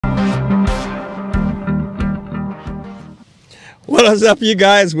What is up, you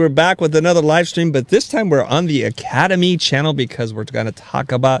guys? We're back with another live stream, but this time we're on the Academy channel because we're going to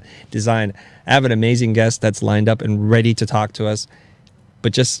talk about design. I have an amazing guest that's lined up and ready to talk to us.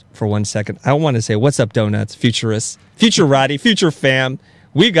 But just for 1 second, I want to say, what's up, donuts, futurists, futurati, future fam?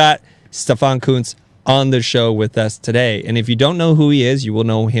 We got Stefan Kunz on the show with us today. And if you don't know who he is, you will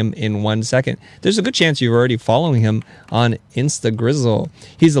know him in 1 second. There's a good chance you're already following him on Instagrizzle.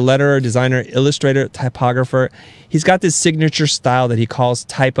 He's a letterer, designer, illustrator, typographer. He's got this signature style that he calls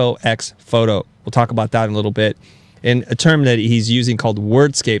Typo X Photo. We'll talk about that in a little bit. And a term that he's using called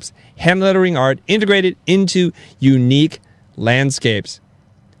wordscapes, hand lettering art integrated into unique landscapes.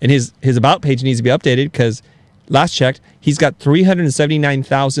 And his about page needs to be updated because last checked, he's got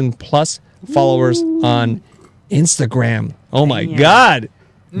 379,000 plus followers on Instagram. Oh my God.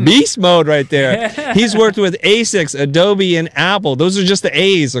 Beast mode right there. He's worked with Asics, Adobe, and Apple. Those are just the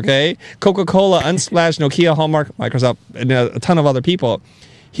A's, okay? Coca-Cola, Unsplash, Nokia, Hallmark, Microsoft, and a ton of other people.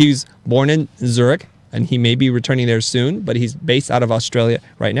 He's born in Zurich, and he may be returning there soon, but he's based out of Australia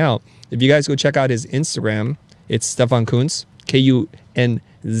right now. If you guys go check out his Instagram, it's Stefan Kunz,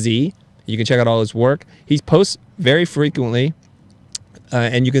 K-U-N-Z. You can check out all his work. He posts very frequently,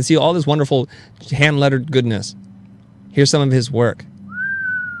 and you can see all this wonderful hand-lettered goodness. Here's some of his work.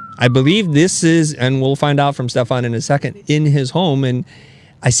 I believe this is, and we'll find out from Stefan in a second, in his home. And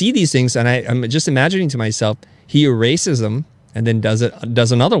I see these things, and I'm just imagining to myself, he erases them and then does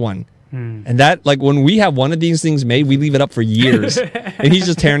another one. And that, like, when we have one of these things made, we leave it up for years. And he's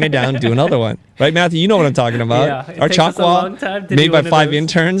just tearing it down and do another one. Right, Matthew? You know what I'm talking about. Yeah, our chalk wall made by 5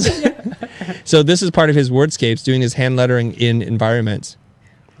 interns. So this is part of his wordscapes, doing his hand lettering in environments.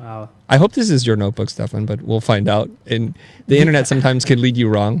 Wow. I hope this is your notebook, Stefan, but we'll find out. And the internet sometimes can lead you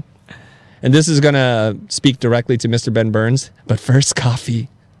wrong. And this is going to speak directly to Mr. Ben Burns. But first, coffee.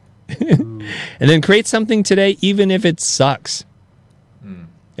 And then create something today, even if it sucks.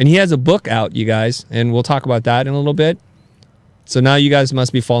 And he has a book out, you guys. And we'll talk about that in a little bit. So now you guys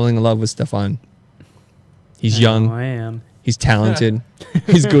must be falling in love with Stefan. He's young. I am. He's talented.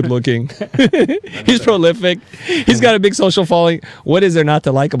 He's good looking. He's prolific. He's got a big social following. What is there not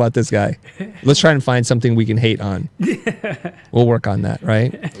to like about this guy? Let's try and find something we can hate on. We'll work on that,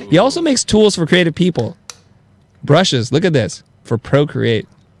 right? He also makes tools for creative people. Brushes, look at this, for Procreate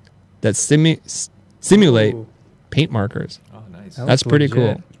that simulate paint markers. Oh, nice. That's pretty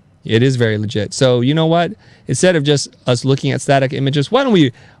cool. It is very legit. So you know what? Instead of just us looking at static images, why don't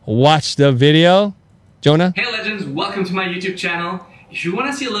we watch the video? Jonah? Hey legends, welcome to my YouTube channel. If you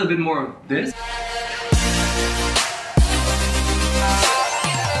want to see a little bit more of this,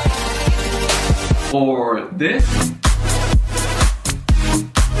 or this,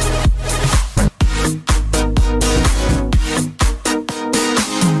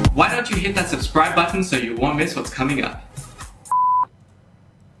 why don't you hit that subscribe button so you won't miss what's coming up.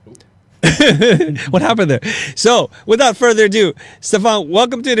 What happened there? So, without further ado, Stefan,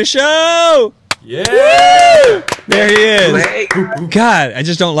 welcome to the show! Yeah! Woo! There he is. God, I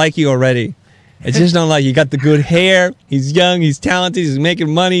just don't like you already. I just don't like you. You got the good hair. He's young. He's talented. He's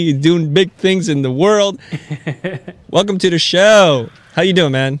making money. He's doing big things in the world. Welcome to the show. How you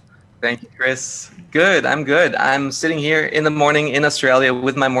doing, man? Thank you, Chris. Good. I'm good. I'm sitting here in the morning in Australia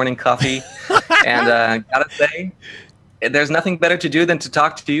with my morning coffee. And gotta say, there's nothing better to do than to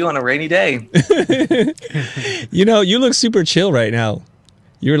talk to you on a rainy day. You know, you look super chill right now.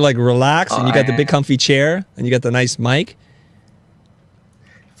 You're like relaxed, and you got the big comfy chair, and you got the nice mic.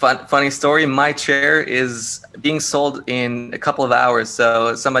 Funny story, my chair is being sold in a couple of hours.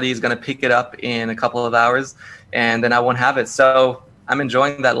 So somebody is going to pick it up in a couple of hours, and then I won't have it. So I'm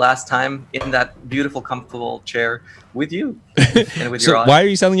enjoying that last time in that beautiful, comfortable chair with you. And with So your why are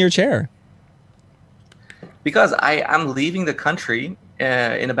you selling your chair? Because I'm leaving the country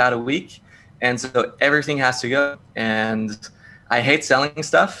in about a week, and so everything has to go. And I hate selling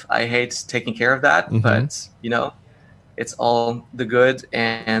stuff. I hate taking care of that. But, you know, it's all the good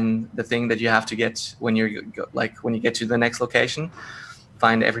and the thing that you have to get when you get to the next location,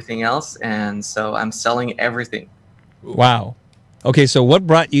 find everything else. And so I'm selling everything. Wow. Okay, so what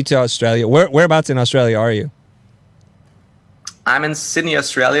brought you to Australia? Whereabouts in Australia are you? I'm in Sydney,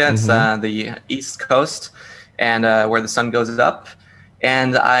 Australia. It's the East Coast, and where the sun goes up.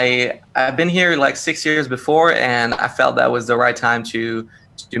 And I've been here like 6 years before, and I felt that was the right time to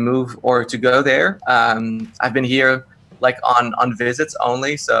move or to go there. I've been here like on visits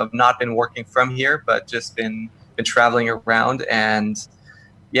only, so I've not been working from here, but just been traveling around. And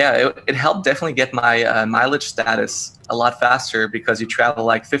yeah, it helped definitely get my mileage status a lot faster, because you travel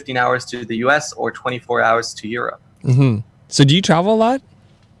like 15 hours to the US or 24 hours to Europe. So do you travel a lot?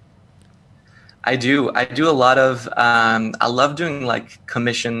 I do. I do a lot of, I love doing like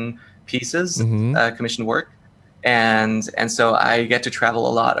commission pieces, commission work. And so I get to travel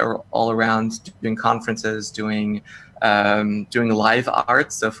a lot all around, doing conferences, doing live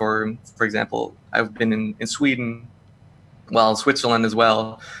art. So for example, I've been in Sweden, well, Switzerland as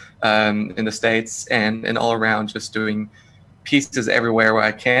well, in the States, and all around, just doing pieces everywhere where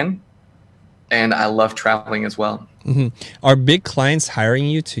I can. And I love traveling as well. Are big clients hiring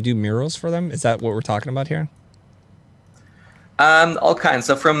you to do murals for them? Is that what we're talking about here? All kinds.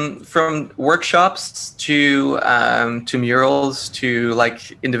 So from workshops to murals to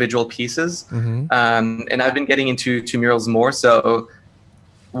like individual pieces. And I've been getting into murals more. So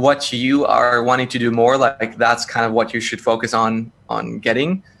what you are wanting to do more, like that's kind of what you should focus on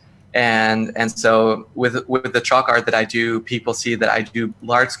getting. And so with the chalk art that I do, people see that I do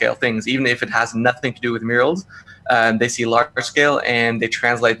large scale things, even if it has nothing to do with murals. They see large scale and they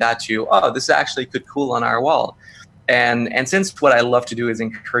translate that to, oh, this actually could cool on our wall. And since what I love to do is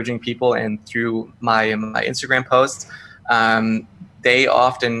encouraging people, and through my Instagram posts, they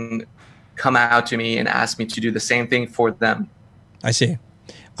often come out to me and ask me to do the same thing for them. I see.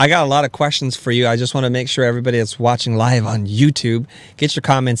 I got a lot of questions for you. I just want to make sure everybody that's watching live on YouTube, get your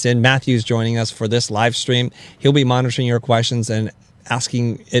comments in. Matthew's joining us for this live stream. He'll be monitoring your questions and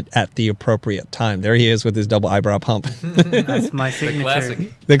asking it at the appropriate time. There he is with his double eyebrow pump. That's my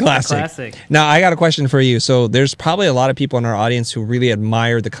signature. The classic. Now, I got a question for you. So there's probably a lot of people in our audience who really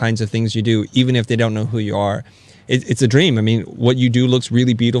admire the kinds of things you do, even if they don't know who you are. It's a dream. I mean, what you do looks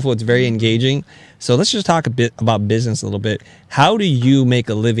really beautiful. It's very engaging. So let's just talk a bit about business a little bit. How do you make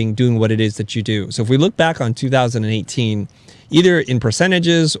a living doing what it is that you do? So if we look back on 2018, either in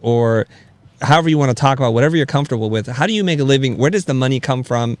percentages or however you want to talk about, whatever you're comfortable with, how do you make a living? Where does the money come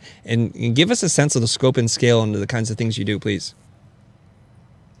from? And give us a sense of the scope and scale and the kinds of things you do, please.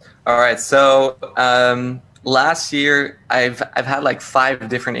 All right. So last year, I've had like 5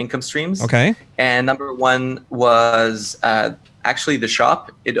 different income streams. Okay. And number one was actually the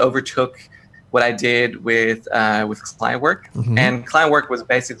shop. It overtook what I did with client work. And client work was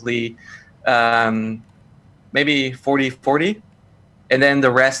basically maybe 40-40. And then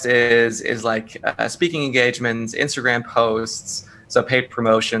the rest is like speaking engagements, Instagram posts, so paid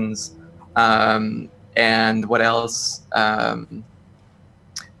promotions, and what else?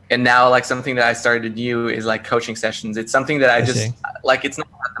 And now, like, something that I started new is like coaching sessions. It's something that I just like. It's not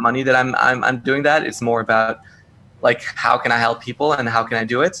about the money that I'm doing that. It's more about like how can I help people and how can I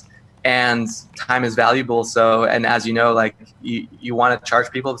do it. And time is valuable. So, and as you know, like you want to charge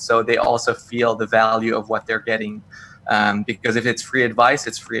people so they also feel the value of what they're getting. Because if it's free advice,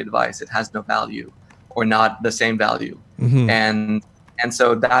 it's free advice. It has no value or not the same value. And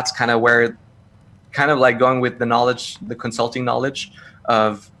so that's kind of where, kind of like going with the knowledge, the consulting knowledge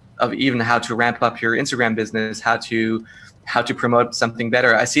of even how to ramp up your Instagram business, how to promote something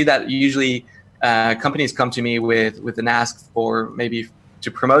better. I see that usually companies come to me with an ask for maybe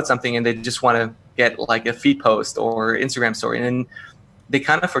to promote something, and they just want to get like a feed post or Instagram story, and then they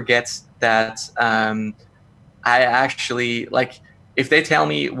kind of forget that I actually, like, if they tell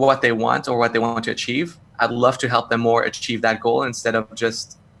me what they want or what they want to achieve, I'd love to help them more achieve that goal instead of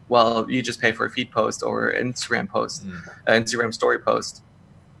just, well, you just pay for a feed post or Instagram post, Instagram story post.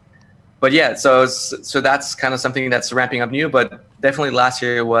 But yeah, so that's kind of something that's ramping up new. But definitely last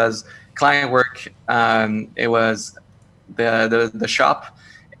year was client work. It was the shop,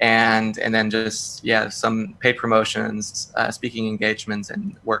 and then just some paid promotions, speaking engagements,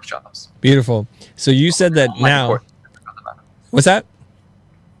 and workshops. Beautiful. So you said that now. What's that?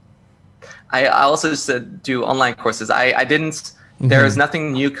 I also just do online courses. I didn't. There was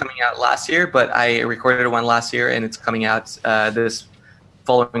nothing new coming out last year, but I recorded one last year, and it's coming out this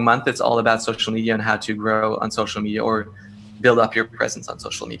following month. It's all about social media and how to grow on social media or build up your presence on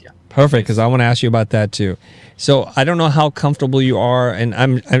social media. Perfect, because I want to ask you about that too. So I don't know how comfortable you are, and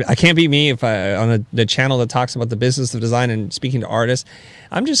I can't be me if I on the channel that talks about the business of design and speaking to artists.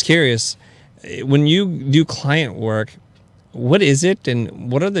 I'm just curious, when you do client work, what is it,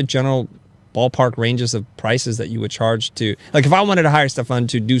 and what are the general ballpark ranges of prices that you would charge to, like, if I wanted to hire Stefan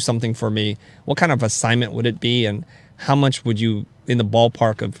to do something for me, what kind of assignment would it be, and how much would you, in the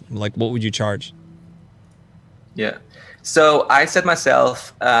ballpark of, like, what would you charge? Yeah. So I set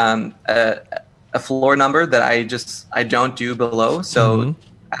myself a floor number that I don't do below. So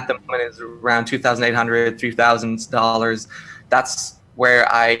at the moment it's around $2,800, $3,000. That's where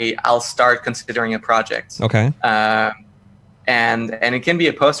I'll start considering a project. Okay. And it can be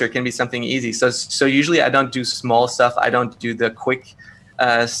a poster, it can be something easy. So usually I don't do small stuff. I don't do the quick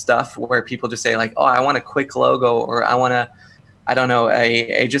stuff where people just say like, oh, I want a quick logo, or I I don't know,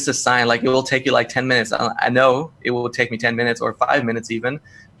 just a sign, like it will take you like 10 minutes. I know it will take me 10 minutes or 5 minutes even,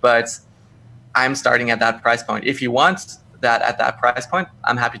 but I'm starting at that price point. If you want that at that price point,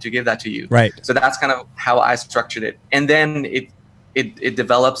 I'm happy to give that to you. Right. So that's kind of how I structured it. And then it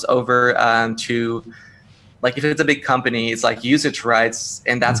develops over to, like, if it's a big company, it's like usage rights,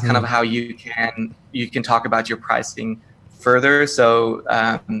 and that's kind of how you can talk about your pricing further. So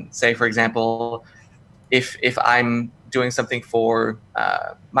say, for example, if I'm doing something for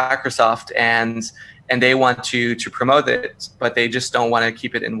Microsoft and they want to promote it, but they just don't want to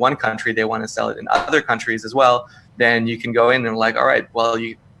keep it in one country, they want to sell it in other countries as well, then you can go in and like, all right, well,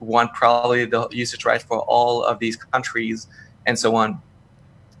 you want probably the usage right for all of these countries and so on.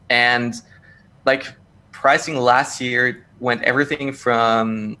 And like pricing last year went everything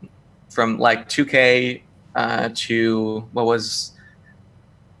from like 2K to what was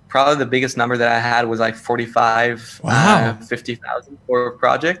probably the biggest number that I had was like 45, wow. 50,000 for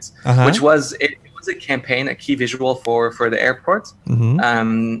projects, which was it was a campaign, a key visual for the airport.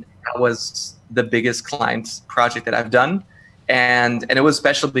 That was the biggest client project that I've done, and it was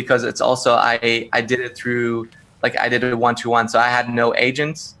special because it's also I did it through, like, I did it 1-to-1, so I had no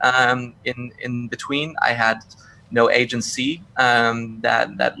agent in between. I had no agency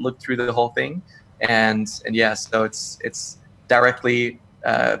that looked through the whole thing, and yeah, so it's directly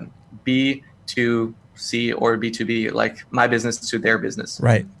B to C or B2B, like my business to their business.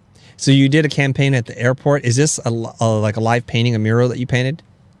 Right. So you did a campaign at the airport. Is this like a live painting, a mural that you painted?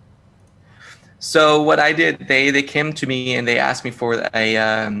 So what I did, they came to me and they asked me for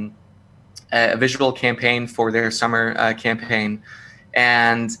a visual campaign for their summer campaign,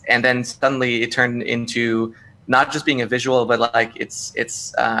 and then suddenly it turned into not just being a visual, but like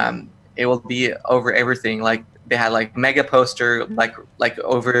it will be over everything. Like they had like mega poster, like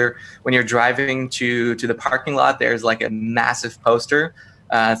over when you're driving to the parking lot, there's like a massive poster.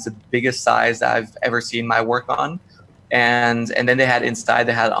 It's the biggest size that I've ever seen my work on. And then they had inside,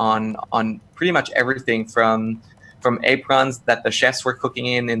 they had on pretty much everything from aprons that the chefs were cooking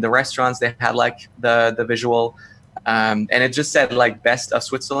in the restaurants. They had like the visual, and it just said like best of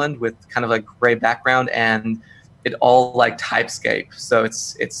Switzerland with kind of a gray background, and it all like typescape. So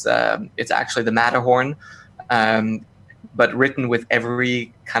it's actually the Matterhorn, but written with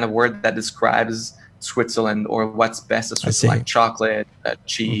every kind of word that describes Switzerland or what's best of Switzerland, like chocolate,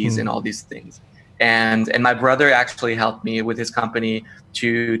 cheese, and all these things. And my brother actually helped me with his company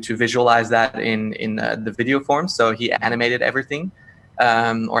to visualize that in the video form. So he animated everything,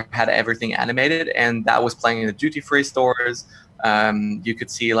 or had everything animated, and that was playing in the duty-free stores. You could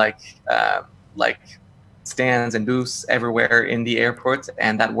see like stands and booths everywhere in the airport,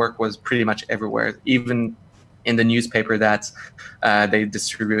 and that work was pretty much everywhere, even in the newspaper that they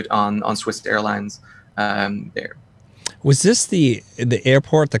distribute on Swiss Airlines there. Was this the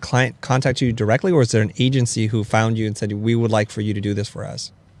airport, the client contacted you directly, or was there an agency who found you and said, we would like for you to do this for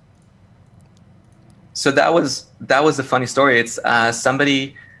us? So that was the funny story. It's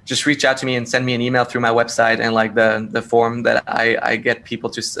somebody just reached out to me and sent me an email through my website and like the form that I get people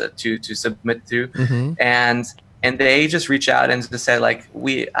to submit to, and they just reached out and just said like,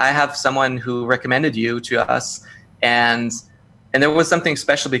 I have someone who recommended you to us, and there was something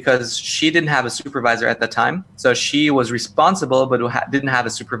special because she didn't have a supervisor at the time. So she was responsible, but didn't have a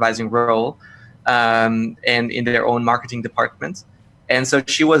supervising role, and in their own marketing department. And so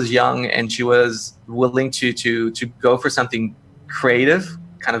she was young and she was willing to go for something creative,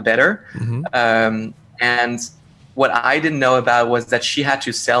 kind of better. And what I didn't know about was that she had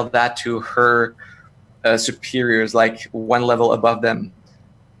to sell that to her superiors, like one level above them,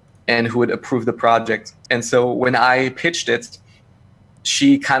 and who would approve the project. And so when I pitched it,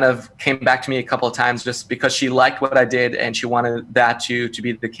 she kind of came back to me a couple of times just because she liked what I did and she wanted that to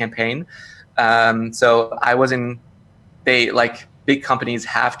be the campaign. So I was big companies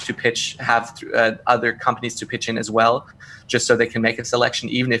have other companies to pitch in as well, just so they can make a selection,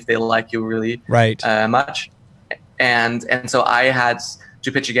 even if they like you really much. And so I had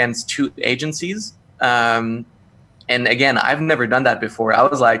to pitch against 2 agencies. And again, I've never done that before. I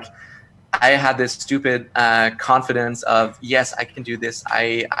was like, I had this stupid confidence of, yes, I can do this.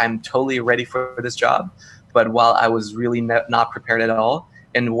 I'm totally ready for this job. But while I was really not prepared at all,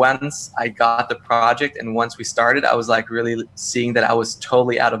 and once I got the project and once we started, I was like really seeing that I was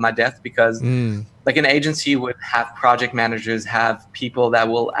totally out of my depth, because like an agency would have project managers, have people that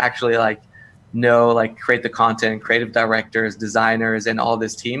will actually create the content, creative directors, designers, and all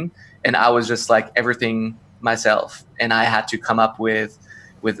this team. And I was just like everything myself. And I had to come up with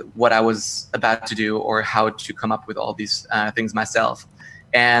what I was about to do, or how to come up with all these things myself.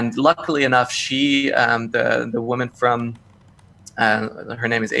 And luckily enough, she, the woman from her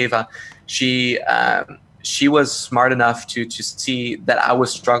name is Ava. She was smart enough to see that I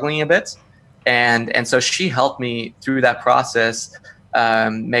was struggling a bit, and so she helped me through that process,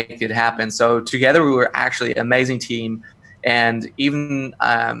 make it happen. So together we were actually an amazing team. And even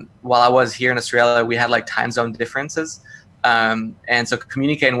while I was here in Australia, we had like time zone differences, and so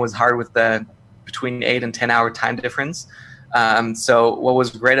communicating was hard with the between 8 and 10 hour time difference. So what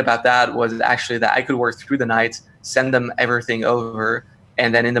was great about that was actually that I could work through the night, send them everything over,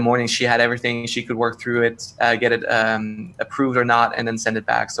 and then in the morning she had everything. She could work through it, get it approved or not, and then send it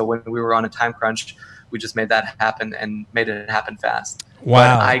back. So when we were on a time crunch, we just made that happen and made it happen fast.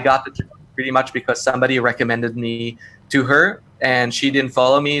 Wow. But I got the job pretty much because somebody recommended me to her, and she didn't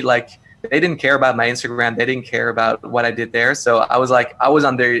follow me. Like, they didn't care about my Instagram. They didn't care about what I did there. So I was like, I was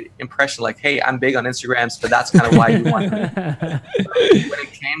under impression like, hey, I'm big on Instagram, so that's kind of why you want me.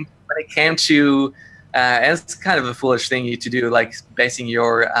 When it came to, and it's kind of a foolish thing to do, like basing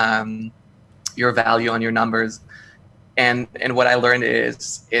your value on your numbers. And what I learned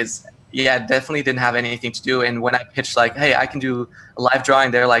is yeah, definitely didn't have anything to do. And when I pitched like, hey, I can do a live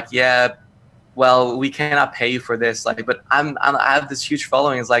drawing, they're like, yeah, well, we cannot pay you for this. Like, but I have this huge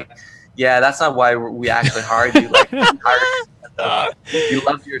following. It's like, yeah, that's not why we actually hired you. Like, you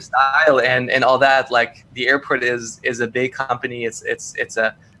love your style and all that. Like, the airport is a big company. It's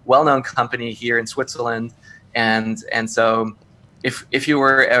a well-known company here in Switzerland, and so if you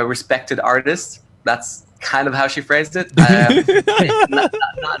were a respected artist, that's kind of how she phrased it.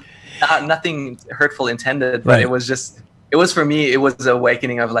 Nothing hurtful intended, but Right. it was for me, it was an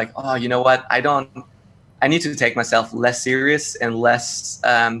awakening of like, oh, you know what? I need to take myself less serious and less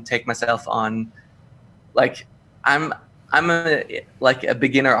take myself on, like, I'm a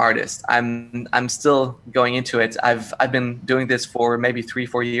beginner artist. I'm still going into it. I've been doing this for maybe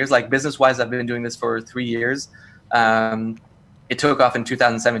 3-4 years. Like, business wise, I've been doing this for 3 years. It took off in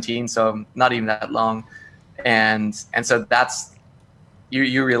 2017, so not even that long. And so that's,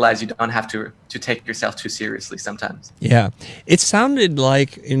 you realize you don't have to take yourself too seriously sometimes. Yeah. It sounded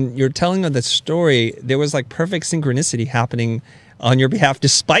like in your telling of the story, there was like perfect synchronicity happening on your behalf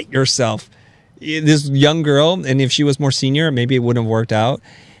despite yourself. This young girl, and if she was more senior, maybe it wouldn't have worked out.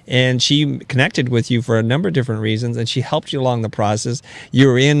 And she connected with you for a number of different reasons, and she helped you along the process. You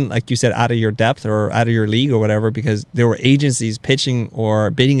were in, like you said, out of your depth or out of your league or whatever, because there were agencies pitching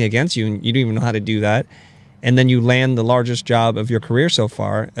or bidding against you, and you didn't even know how to do that. And then you land the largest job of your career so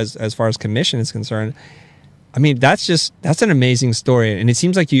far, as far as commission is concerned. I mean, that's an amazing story. And it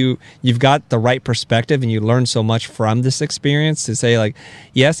seems like you've got the right perspective, and you learned so much from this experience to say, like,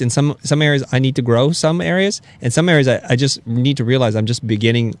 yes, in some areas I need to grow some areas, and some areas I just need to realize I'm just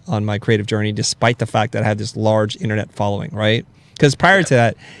beginning on my creative journey, despite the fact that I have this large internet following, right? Because prior to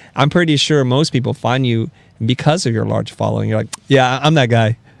that, I'm pretty sure most people find you because of your large following. You're like, yeah, I'm that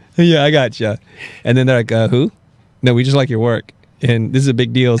guy. Yeah, I got you. And then they're like, who? No, we just like your work. And this is a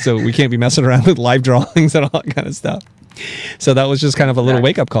big deal, so we can't be messing around with live drawings and all that kind of stuff. So that was just kind of a little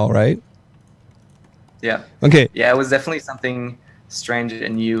wake-up call, right? Yeah. Okay. Yeah, it was definitely something strange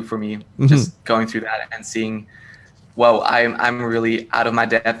and new for me, just going through that and seeing, whoa, I'm really out of my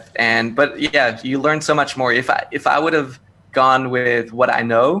depth. But yeah, you learn so much more. If I would have gone with what I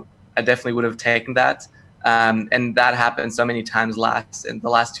know, I definitely would have taken that. And that happened so many times in the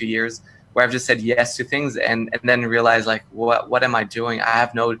last 2 years, where I've just said yes to things and then realized, like, what am I doing? I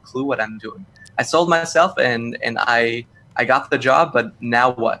have no clue what I'm doing. I sold myself and I got the job, but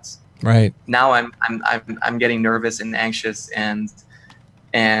now what? Right. Now I'm getting nervous and anxious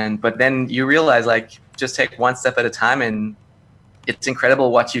but then you realize, like, just take one step at a time, and it's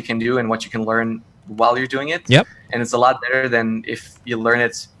incredible what you can do and what you can learn while you're doing it. Yep. And it's a lot better than if you learn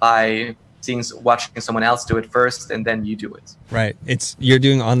it by watching someone else do it first and then you do it. Right. You're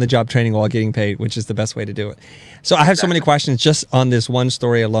doing on-the-job training while getting paid, which is the best way to do it. So I have so many questions just on this one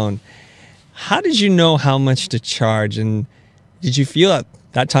story alone. How did you know how much to charge? And did you feel at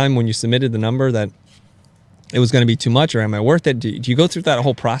that time when you submitted the number that it was going to be too much, or am I worth it? Do you go through that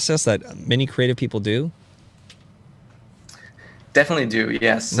whole process that many creative people do? Definitely do,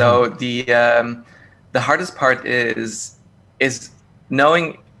 yes. So the hardest part is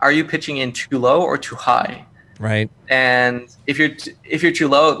knowing, are you pitching in too low or too high? Right. And if you're too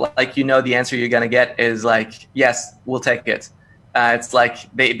low, like, you know, the answer you're gonna get is like, yes, we'll take it. It's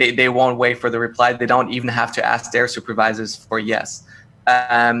like they won't wait for the reply. They don't even have to ask their supervisors for yes.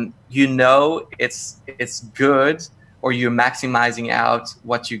 You know, it's good, or you're maximizing out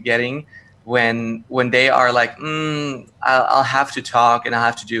what you're getting when they are like, I'll have to talk and I'll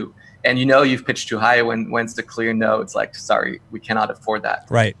have to do. And you know you've pitched too high when it's the clear no. It's like, sorry, we cannot afford that.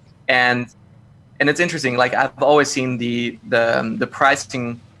 Right. And and it's interesting. Like I've always seen the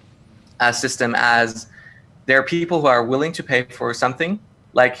pricing system as there are people who are willing to pay for something.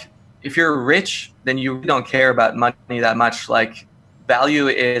 Like if you're rich, then you don't care about money that much. Like value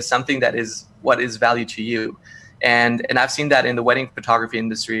is something that is what is value to you. And I've seen that in the wedding photography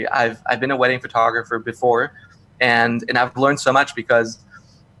industry. I've been a wedding photographer before, and I've learned so much because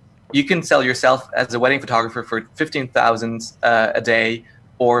you can sell yourself as a wedding photographer for 15,000 a day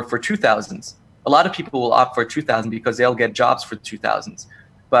or for 2,000. A lot of people will opt for 2,000 because they'll get jobs for 2,000.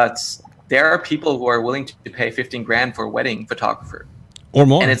 But there are people who are willing to pay 15 grand for a wedding photographer or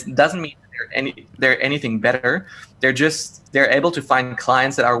more. And it doesn't mean they're anything better. They're able to find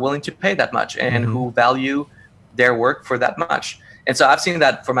clients that are willing to pay that much and who value their work for that much. And so I've seen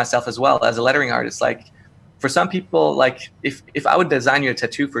that for myself as well as a lettering artist. Like for some people, like if I would design you a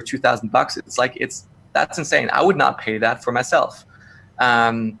tattoo for $2,000, it's like that's insane. I would not pay that for myself.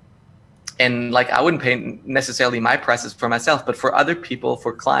 And like I wouldn't pay necessarily my prices for myself, but for other people,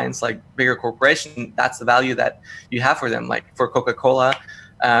 for clients like bigger corporation, that's the value that you have for them. Like for Coca-Cola,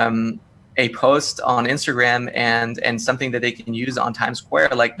 a post on Instagram and something that they can use on Times Square,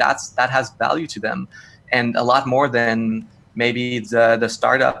 like that has value to them. And a lot more than maybe the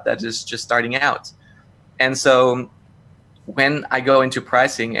startup that is just starting out. And so when I go into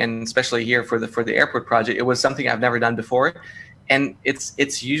pricing, and especially here for the airport project, it was something I've never done before. And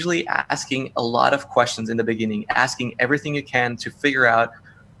it's usually asking a lot of questions in the beginning, asking everything you can to figure out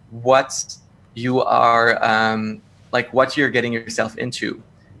what you are, like what you're getting yourself into.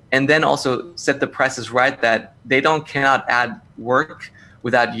 And then also set the prices right that they cannot add work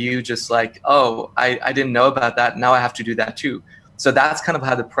without you just like, oh, I didn't know about that. Now I have to do that too. So that's kind of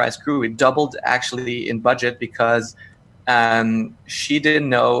how the price grew. It doubled actually in budget because she didn't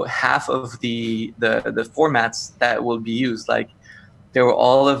know half of the formats that will be used. Like there were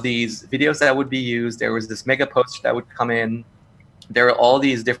all of these videos that would be used. There was this mega poster that would come in. There were all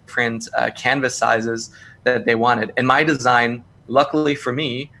these different canvas sizes that they wanted. And my design, luckily for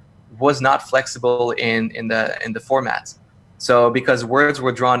me, was not flexible in the format. So because words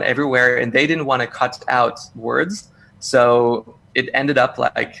were drawn everywhere and they didn't want to cut out words, so it ended up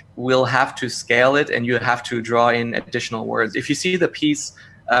like we'll have to scale it and you have to draw in additional words. If you see the piece,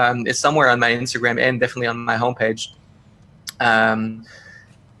 it's somewhere on my Instagram and definitely on my homepage.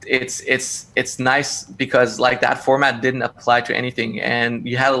 It's nice because like that format didn't apply to anything and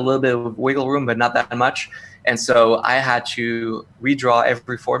you had a little bit of wiggle room, but not that much. And so I had to redraw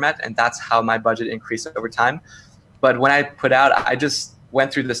every format, and that's how my budget increased over time. But when I put out, I just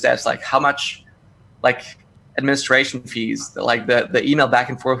went through the steps, like how much, like administration fees, like the email back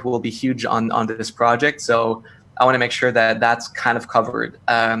and forth will be huge on this project. So I want to make sure that that's kind of covered.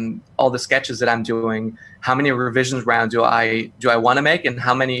 All the sketches that I'm doing, how many revisions round do I want to make, and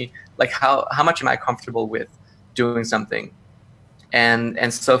how many, like how much am I comfortable with doing something,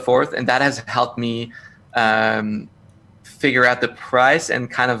 and so forth. And that has helped me figure out the price and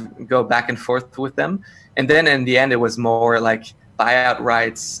kind of go back and forth with them. And then in the end, it was more like buyout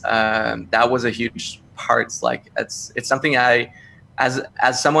rights. That was a huge part. Like it's something I, as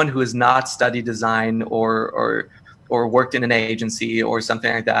someone who has not studied design or worked in an agency or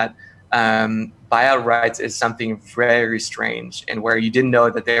something like that, buyout rights is something very strange, and where you didn't know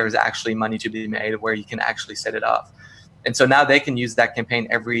that there is actually money to be made, where you can actually set it off. And so now they can use that campaign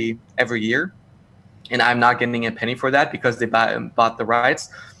every year, and I'm not getting a penny for that because they bought the rights.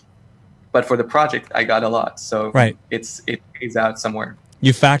 But for the project, I got a lot. So right. It pays out somewhere.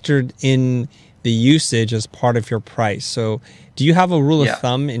 You factored in the usage as part of your price. So do you have a rule of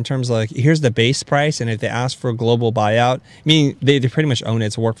thumb in terms of like, here's the base price, and if they ask for a global buyout, I mean, they pretty much own it.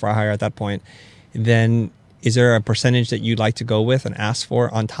 It's work for hire at that point. Then is there a percentage that you'd like to go with and ask for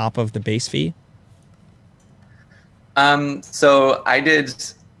on top of the base fee? So I did,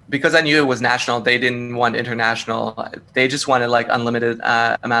 because I knew it was national, they didn't want international. They just wanted like unlimited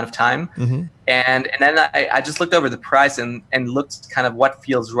amount of time. Mm-hmm. And then I just looked over the price and looked kind of what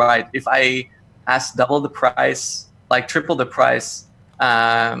feels right. If I asked double the price, like triple the price,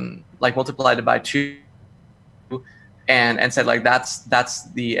 like multiplied it by 2, and said like that's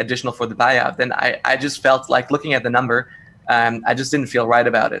the additional for the buyout, then I just felt like looking at the number, I just didn't feel right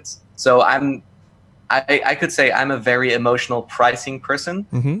about it. So I could say I'm a very emotional pricing person.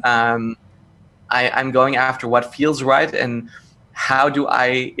 Mm-hmm. I'm going after what feels right, and how do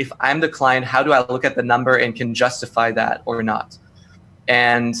if I'm the client, how do I look at the number and can justify that or not?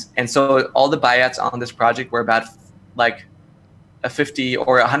 And so all the buyouts on this project were about like a 50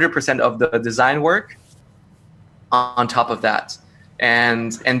 or 100% of the design work on top of that.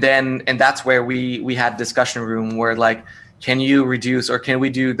 And that's where we had discussion room where like, can you reduce, or can we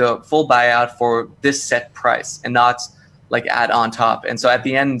do the full buyout for this set price and not like add on top? And so at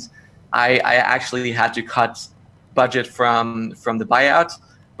the end, I actually had to cut budget from the buyout,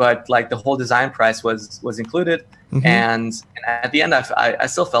 but like the whole design price was included. And at the end, I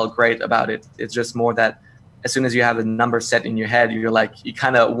still felt great about it. It's just more that as soon as you have a number set in your head, you're like, you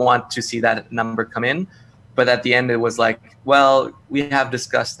kind of want to see that number come in. But at the end, it was like, well, we have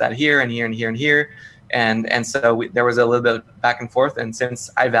discussed that here and here and here and here. And so there was a little bit of back and forth. And since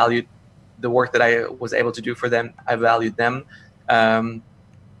I valued the work that I was able to do for them, I valued them.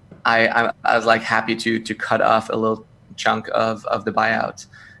 I was like happy to cut off a little chunk of the buyout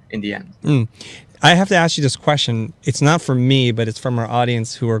in the end. I have to ask you this question. It's not from me, but it's from our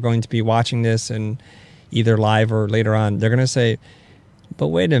audience who are going to be watching this and either live or later on. They're going to say, but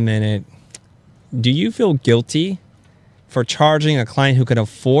wait a minute. Do you feel guilty for charging a client who could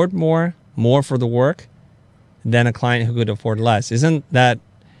afford more for the work than a client who could afford less? Isn't that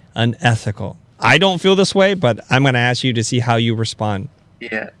unethical? I don't feel this way, but I'm going to ask you to see how you respond.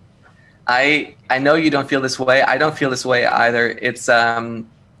 Yeah. I know you don't feel this way. I don't feel this way either. It's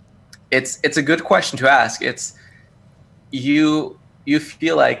a good question to ask. It's you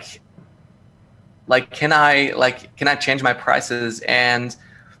feel like can I change my prices? And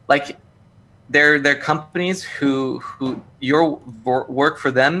like there are companies who your work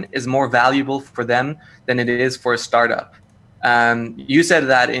for them is more valuable for them than it is for a startup. You said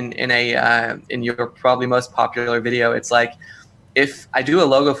that in your probably most popular video. It's like, if I do a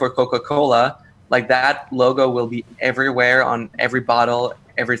logo for Coca-Cola, like that logo will be everywhere on every bottle,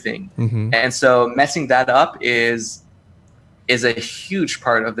 everything. And so messing that up is a huge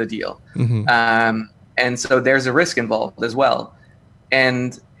part of the deal. And so there's a risk involved as well.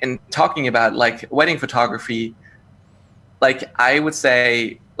 And talking about like wedding photography, like I would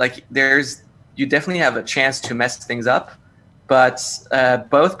say, like you definitely have a chance to mess things up, but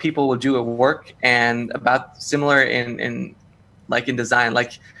both people will do a work and about similar in design.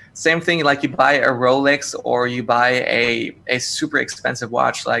 Like same thing, like you buy a Rolex or you buy a super expensive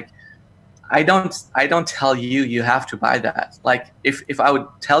watch. Like I don't tell you have to buy that. Like if I would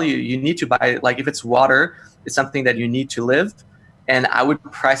tell you need to buy, like if it's water, it's something that you need to live, and I would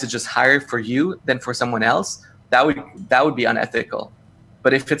price it just higher for you than for someone else, that would be unethical.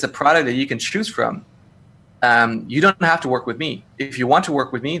 But if it's a product that you can choose from, you don't have to work with me. If you want to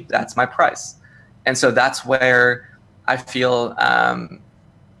work with me, that's my price. And so that's where I feel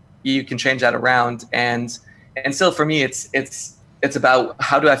you can change that around. And still for me, it's about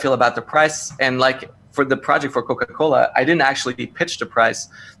how do I feel about the price. And like for the project for Coca-Cola, I didn't actually pitch the price.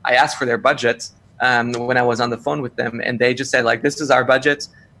 I asked for their budget when I was on the phone with them, and they just said like, this is our budget.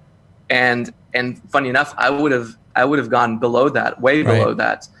 And funny enough, I would have gone below that, way below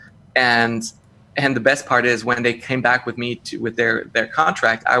that. And the best part is when they came back with me with their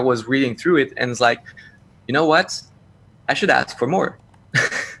contract, I was reading through it and it's like, you know what? I should ask for more.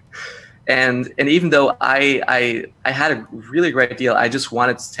 and even though I had a really great deal, I just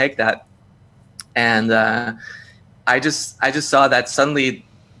wanted to take that. And I just saw that suddenly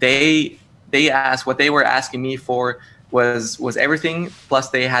they asked, what they were asking me for was everything, plus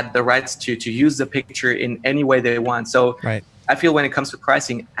they had the rights to use the picture in any way they want. So I feel when it comes to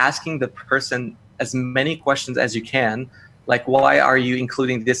pricing, asking the person as many questions as you can, like why are you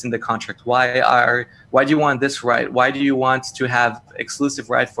including this in the contract? Why do you want this right? Why do you want to have exclusive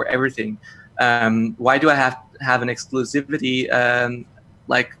right for everything? Why do I have an exclusivity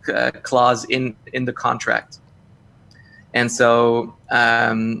clause in the contract? And so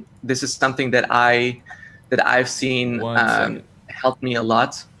this is something that I've seen help me a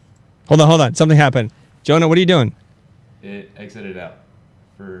lot. Hold on. Something happened. Jonah, what are you doing? It exited out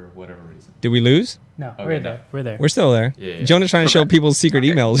for whatever reason. Did we lose? No, Okay, we're there. We're there. We're still there. Yeah. Jonah's trying to show people secret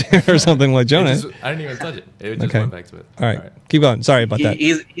emails or something like Jonah. I didn't even touch it. It just went back to it. All right. Keep going. Sorry about that.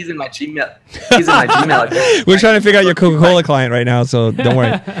 He's in my Gmail. He's in my Gmail account. We're trying to figure out your Coca-Cola client right now, so don't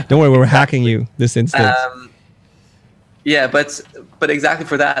worry. Don't worry. We're hacking you this instance. Yeah, but exactly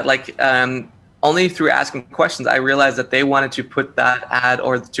for that, like only through asking questions, I realized that they wanted to put that ad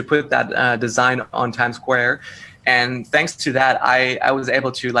or to put that design on Times Square. And thanks to that, I was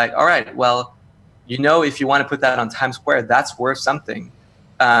able to like, all right, well, you know, if you want to put that on Times Square, that's worth something.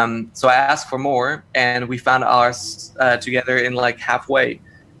 So I asked for more, and we found ours together in like halfway.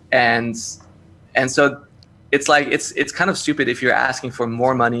 And so it's like, it's kind of stupid if you're asking for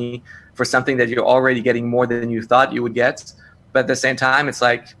more money for something that you're already getting more than you thought you would get. But at the same time, it's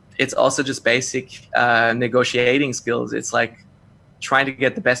like, it's also just basic negotiating skills. It's like trying to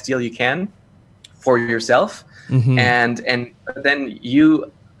get the best deal you can for yourself. And then you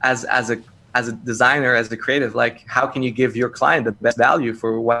as as a designer, as a creative, like how can you give your client the best value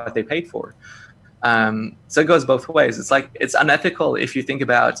for what they paid for? So it goes both ways. It's like, it's unethical if you think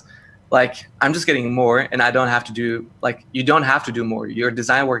about, like, I'm just getting more and I don't have to do, like, you don't have to do more. Your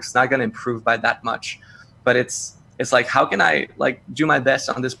design work is not going to improve by that much. But it's like, how can I like do my best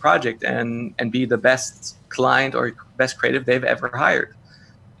on this project and be the best client or best creative they've ever hired?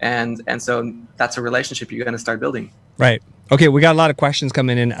 And so that's a relationship you're going to start building. Right. Okay, we got a lot of questions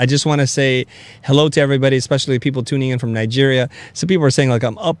coming in. I just want to say hello to everybody, especially people tuning in from Nigeria. Some people are saying, like,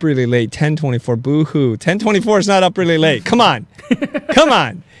 I'm up really late, 10:24, boo-hoo. 10:24 is not up really late. Come on. Come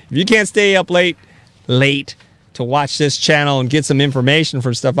on. If you can't stay up late to watch this channel and get some information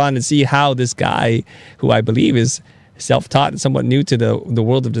from Stefan and see how this guy, who I believe is self-taught and somewhat new to the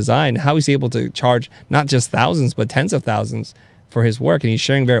world of design, how he's able to charge not just thousands, but tens of thousands for his work, and he's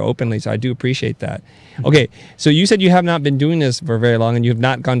sharing very openly, so I do appreciate that. Okay, so you said you have not been doing this for very long and you have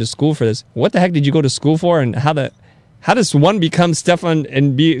not gone to school for this. What the heck did you go to school for, and how does one become Stefan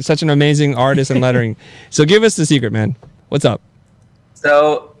and be such an amazing artist in lettering? So give us the secret, man. What's up?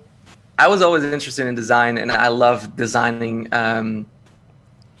 So I was always interested in design, and I love designing.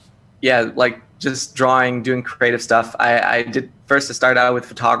 Yeah, like just drawing, doing creative stuff. I did first to start out with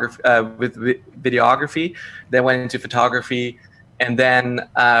photography, with videography, then went into photography. And then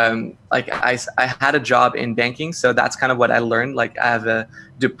like I had a job in banking, so that's kind of what I learned. Like I have a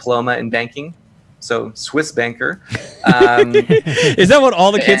diploma in banking, so Swiss banker. Is that what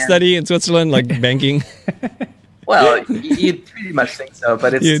all the kids study in Switzerland, like banking? Well, you pretty much think so,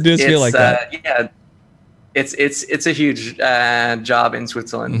 but it's, you do feel like that. Yeah, it's a huge job in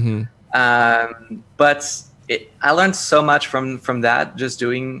Switzerland. But I learned so much from that, just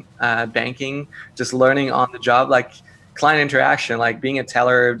doing banking, just learning on the job, like client interaction, like being a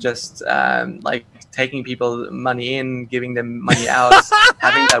teller, just like taking people money in, giving them money out,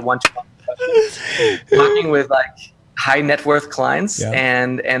 having that one-to-one, talking with like high net worth clients,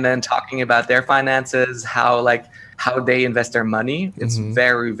 and then talking about their finances, how they invest their money. It's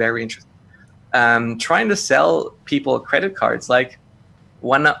very, very interesting. Trying to sell people credit cards, like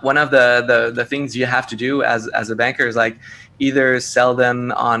one of the things you have to do as a banker is like either sell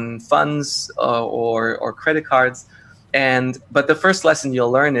them on funds or credit cards. But the first lesson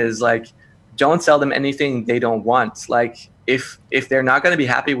you'll learn is like, don't sell them anything they don't want. Like if they're not going to be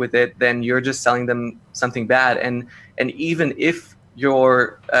happy with it, then you're just selling them something bad. And even if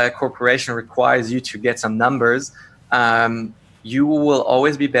your corporation requires you to get some numbers, you will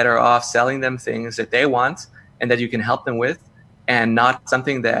always be better off selling them things that they want and that you can help them with, and not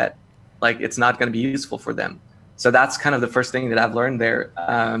something that like it's not going to be useful for them. So that's kind of the first thing that I've learned there,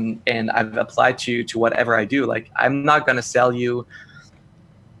 and I've applied to whatever I do. Like I'm not going to sell you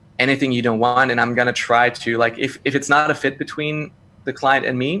anything you don't want, and I'm going to try to, like, if it's not a fit between the client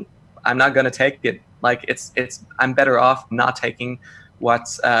and me, I'm not going to take it. Like I'm better off not taking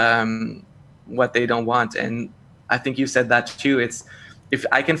what they don't want. And I think you said that too. It's if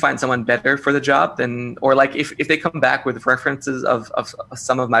I can find someone better for the job, then, or like if they come back with references of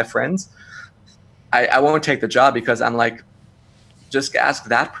some of my friends, I won't take the job, because I'm like, just ask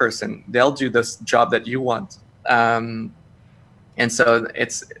that person. They'll do this job that you want. And so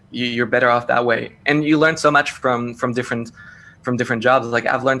you're better off that way. And you learn so much from different jobs. Like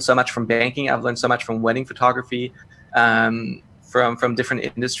I've learned so much from banking. I've learned so much from wedding photography, from different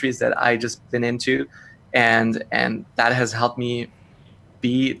industries that I just been into. And that has helped me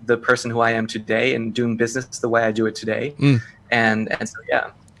be the person who I am today and doing business the way I do it today. And so,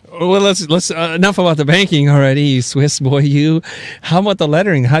 yeah. Well, let's enough about the banking already, you Swiss boy, you. How about the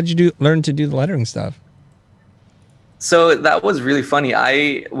lettering? How did you learn to do the lettering stuff? So that was really funny.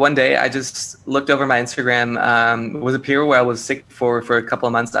 One day I just looked over my Instagram. It was a period where I was sick for a couple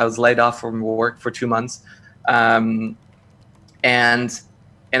of months. I was laid off from work for 2 months. And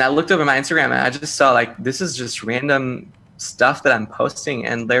I looked over my Instagram and I just saw like, this is just random stuff that I'm posting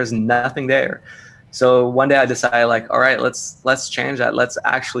and there's nothing there. So one day I decided like, all right, let's change that. Let's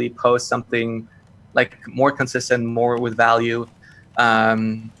actually post something like more consistent, more with value.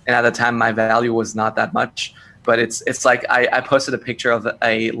 And at the time my value was not that much, but it's like I posted a picture of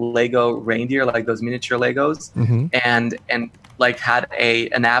a Lego reindeer, like those miniature Legos, and like had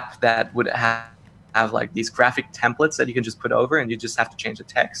an app that would have like these graphic templates that you can just put over, and you just have to change the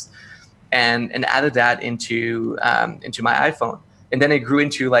text, and added that into my iPhone. And then it grew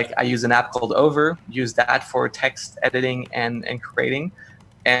into like, I use an app called Over, use that for text editing and creating.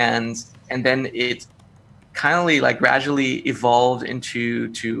 And then it kind of like gradually evolved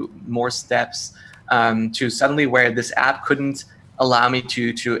into more steps, to suddenly where this app couldn't allow me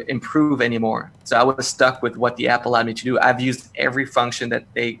to improve anymore. So I was stuck with what the app allowed me to do. I've used every function that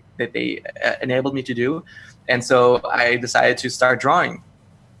they enabled me to do, and so I decided to start drawing.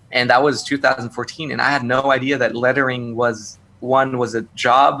 And that was 2014, and I had no idea that lettering was a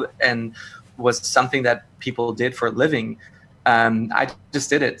job and was something that people did for a living. I just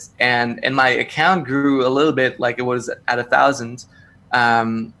did it, and my account grew a little bit, like it was at 1,000.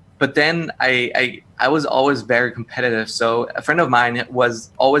 But then I was always very competitive. So a friend of mine was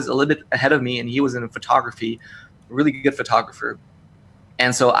always a little bit ahead of me, and he was in photography, really good photographer.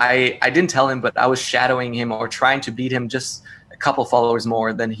 And so I didn't tell him, but I was shadowing him or trying to beat him just a couple followers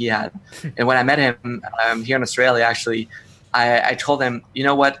more than he had. And when I met him here in Australia, actually, I told him, you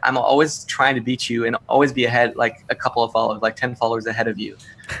know what, I'm always trying to beat you and always be ahead, like a couple of followers, like 10 followers ahead of you.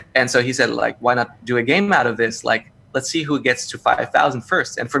 And so he said, like, why not do a game out of this? Like, let's see who gets to 5,000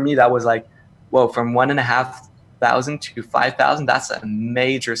 first. And for me, that was like, whoa, from 1,500 to 5,000, that's a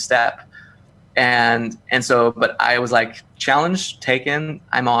major step. And so, but I was like, challenge taken,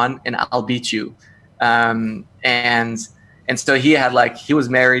 I'm on, and I'll beat you. And so he had, like, he was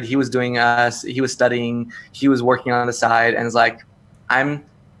married, he was doing he was studying, he was working on the side, and it's like, I'm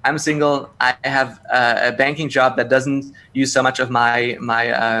single, I have a banking job that doesn't use so much of my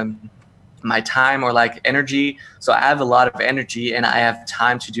time or like energy. So I have a lot of energy and I have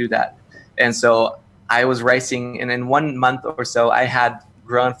time to do that. And so I was racing, and in 1 month or so, I had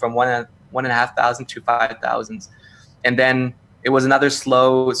grown from 1,500 to 5,000. And then it was another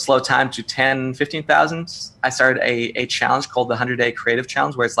slow time to 10, 15,000. I started a challenge called the 100-Day Creative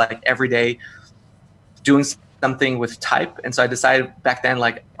Challenge, where it's like every day doing something with type. And so I decided back then,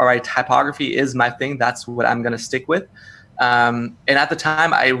 like, all right, typography is my thing. That's what I'm going to stick with. And at the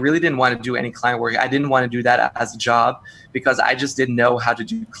time, I really didn't want to do any client work. I didn't want to do that as a job because I just didn't know how to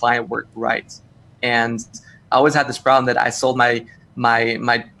do client work right. And I always had this problem that I sold my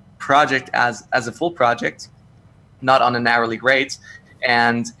project as a full project, not on an hourly rate.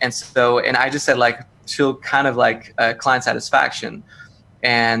 And I just said, like, to kind of like client satisfaction.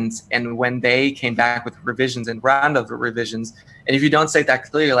 And when they came back with revisions and round of revisions, and if you don't say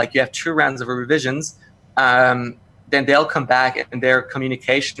that clearly, like, you have 2 rounds of revisions, then they'll come back and their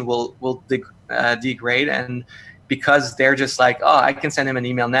communication will degrade. And because they're just like, oh, I can send him an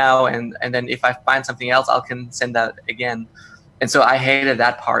email now, and then if I find something else, I can send that again. And so I hated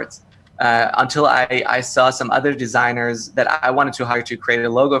that part until I saw some other designers that I wanted to hire to create a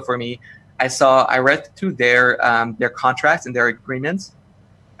logo for me. I read through their contracts and their agreements,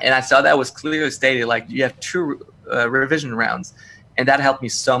 and I saw that was clearly stated, like, you have 2 revision rounds, and that helped me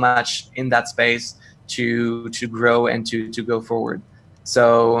so much in that space to grow and to go forward.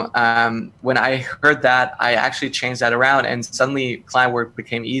 So when I heard that, I actually changed that around, and suddenly client work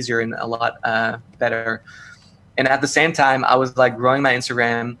became easier and a lot better. And at the same time, I was like growing my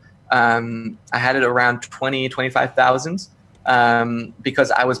Instagram. I had it around 20, 25,000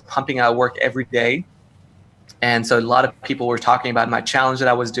 because I was pumping out work every day. And so a lot of people were talking about my challenge that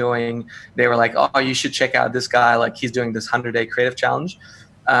I was doing. They were like, oh, you should check out this guy. Like, he's doing this 100-day creative challenge.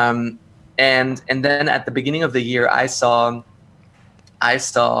 And then at the beginning of the year, I saw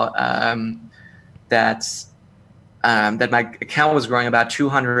that my account was growing about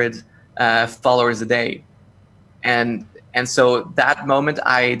 200 followers a day. And so that moment,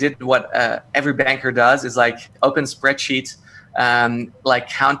 I did what every banker does, is like open spreadsheet, like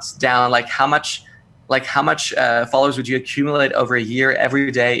count down, like how much followers would you accumulate over a year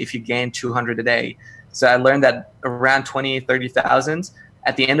every day if you gain 200 a day. So I learned that around 20, 30,000,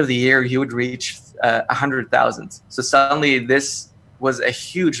 at the end of the year, you would reach 100,000. So suddenly this was a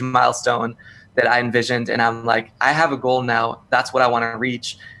huge milestone that I envisioned. And I'm like, I have a goal now. That's what I want to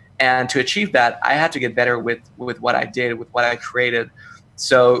reach. And to achieve that, I had to get better with what I did, with what I created.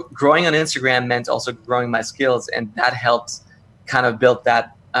 So growing on Instagram meant also growing my skills, and that helped kind of build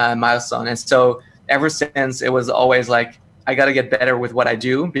that milestone. And so ever since, it was always like, I got to get better with what I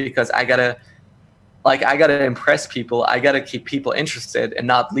do, because I got to impress people. I got to keep people interested and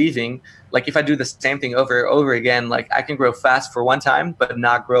not leaving. Like, if I do the same thing over and over again, like, I can grow fast for one time, but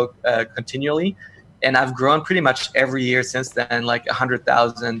not grow continually. And I've grown pretty much every year since then, like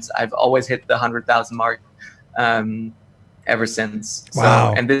 100,000. I've always hit the 100,000 mark ever since.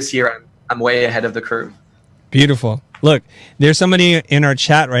 Wow. So, and this year, I'm way ahead of the curve. Beautiful. Look, there's somebody in our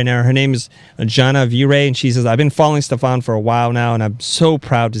chat right now. Her name is Jana Viray, and she says, I've been following Stefan for a while now, and I'm so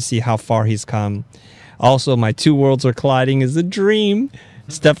proud to see how far he's come. Also, my 2 worlds are colliding is a dream.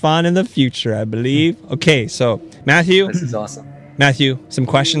 Stefan in the future, I believe. Okay, so Matthew. This is awesome. Matthew, some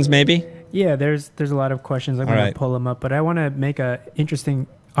questions maybe? Yeah, there's a lot of questions. I'm going to pull them up, but I want to make a interesting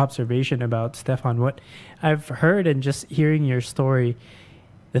observation about Stefan. What I've heard and just hearing your story,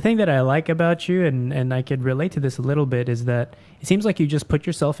 the thing that I like about you, and I could relate to this a little bit, is that it seems like you just put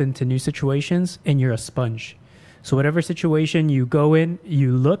yourself into new situations and you're a sponge. So whatever situation you go in,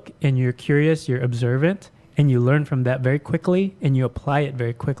 you look and you're curious, you're observant, and you learn from that very quickly and you apply it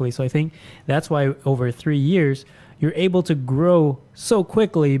very quickly. So I think that's why over 3 years, you're able to grow so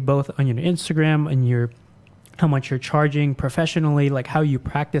quickly, both on your Instagram and your how much you're charging professionally, like how you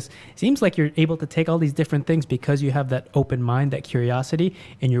practice. It seems like you're able to take all these different things because you have that open mind, that curiosity,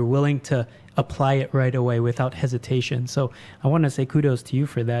 and you're willing to apply it right away without hesitation. So I want to say kudos to you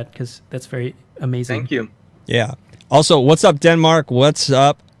for that, because that's very amazing. Thank you. Yeah. Also, what's up, Denmark? What's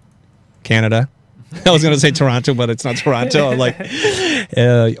up, Canada? I was going to say Toronto, but it's not Toronto. I'm like,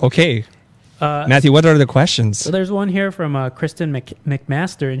 okay. Matthew, what are the questions? So there's one here from Kristen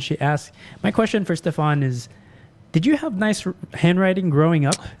McMaster, and she asks, my question for Stefan is, did you have nice handwriting growing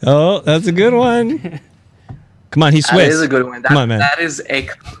up? Oh, that's a good one. Come on, he's Swiss. That is a good one. Come on, man. That is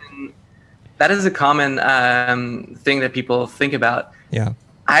a common thing that people think about. Yeah.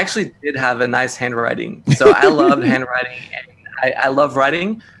 I actually did have a nice handwriting. So I loved handwriting, and I love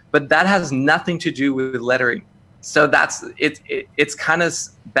writing, but that has nothing to do with lettering. So that's it's kind of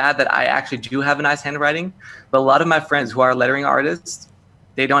bad that I actually do have a nice handwriting, but a lot of my friends who are lettering artists,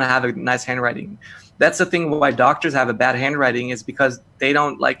 they don't have a nice handwriting. That's the thing why doctors have a bad handwriting, is because they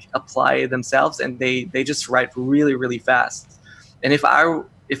don't like apply themselves, and they just write really, really fast. And if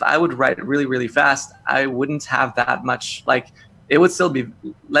I would write really, really fast, I wouldn't have that much, like, it would still be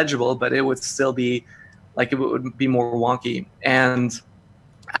legible, but it would still be like, it would be more wonky. And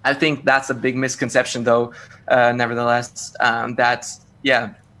I think that's a big misconception, though, nevertheless, that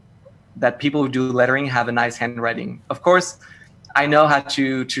people who do lettering have a nice handwriting. Of course, I know how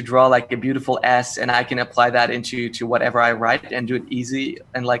to draw like a beautiful S, and I can apply that into whatever I write and do it easy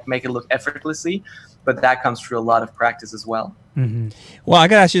and like make it look effortlessly. But that comes through a lot of practice as well. Mm-hmm. Well, I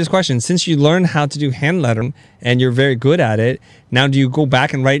got to ask you this question. Since you learned how to do hand lettering and you're very good at it, now do you go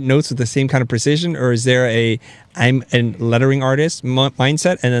back and write notes with the same kind of precision, or is there I'm a lettering artist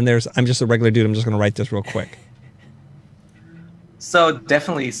mindset, and then there's I'm just a regular dude, I'm just going to write this real quick? So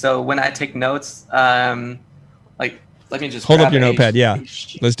definitely. So when I take notes, like, let me just hold up grab your notepad. Yeah,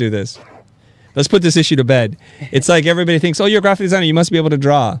 let's do this. Let's put this issue to bed. It's like everybody thinks, oh, you're a graphic designer, you must be able to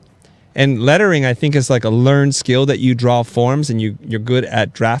draw. And lettering, I think, is like a learned skill that you draw forms and you're good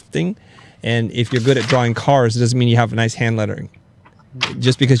at drafting. And if you're good at drawing cars, it doesn't mean you have a nice hand lettering.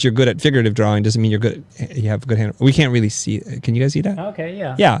 Just because you're good at figurative drawing doesn't mean you have good hand. We can't really see it. Can you guys see that? Okay,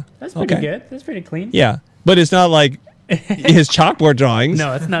 yeah. Yeah. That's pretty good. That's pretty clean. Yeah. But it's not like his chalkboard drawings.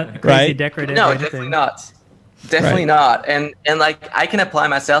 No, it's not crazy right? decorative. No, definitely not. Definitely not. And like, I can apply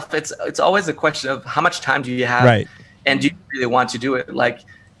myself. It's always a question of how much time do you have, right? And do you really want to do it? Like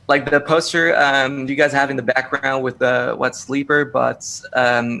the poster you guys have in the background with the sleeper, but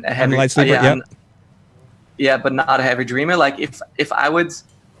a heavy light sleeper, yeah, but not a heavy dreamer. Like if I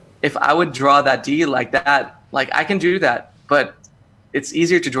would draw that D like that, like I can do that, but it's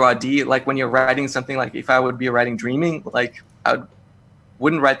easier to draw a D. Like when you're writing something, like if I would be writing dreaming, like I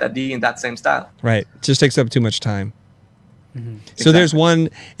wouldn't write that D in that same style. Right, it just takes up too much time. Mm-hmm. So Exactly. there's one.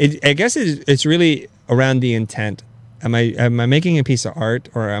 I guess it's really around the intent. Am I making a piece of art,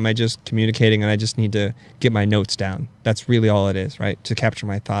 or am I just communicating and I just need to get my notes down? That's really all it is, right? To capture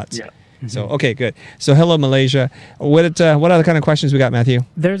my thoughts. Yeah. So, okay, good. So, hello, Malaysia. What other kind of questions we got, Matthew?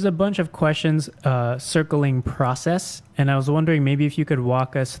 There's a bunch of questions circling process, and I was wondering maybe if you could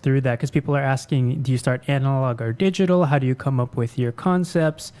walk us through that, because people are asking, do you start analog or digital? How do you come up with your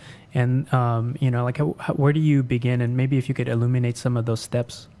concepts? And, like, where do you begin? And maybe if you could illuminate some of those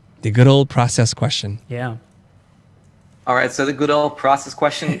steps. The good old process question. Yeah. All right, so the good old process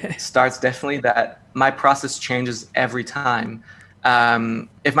question starts definitely that my process changes every time.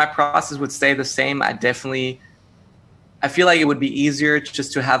 If my process would stay the same, I feel like it would be easier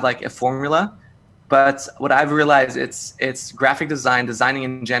just to have like a formula. But what I've realized, it's graphic designing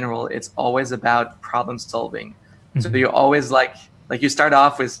in general, it's always about problem solving. Mm-hmm. So you're always like you start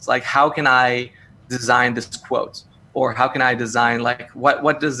off with like, how can I design this quote? Or how can I design, like,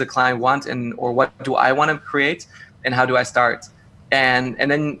 what does the client want, or what do I want to create? And how do I start? And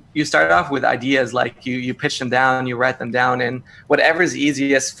then you start off with ideas, like you pitch them down, you write them down, and whatever is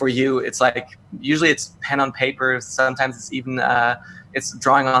easiest for you. It's like, usually it's pen on paper. Sometimes it's even it's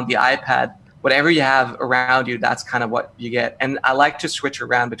drawing on the iPad. Whatever you have around you, that's kind of what you get. And I like to switch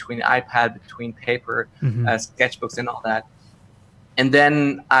around between iPad, between paper, sketchbooks, and all that. And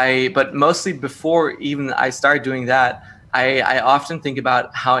then but mostly before even I start doing that, I often think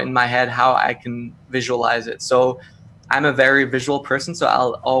about how in my head, how I can visualize it. So I'm a very visual person, so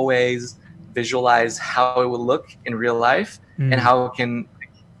I'll always visualize how it will look in real life and how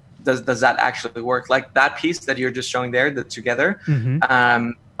does that actually work. Like that piece that you're just showing there, the together,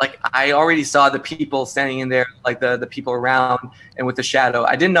 like I already saw the people standing in there, like the people around and with the shadow.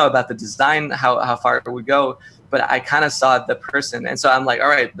 I didn't know about the design, how far it would go, but I kind of saw the person. And so I'm like, all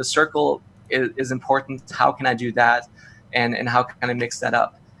right, the circle is important. How can I do that? And how can I mix that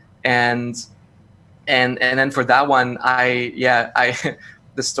up? And then for that one,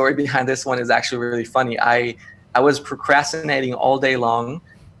 the story behind this one is actually really funny. I was procrastinating all day long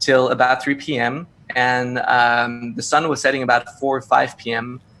till about 3 p.m. and the sun was setting about 4 or 5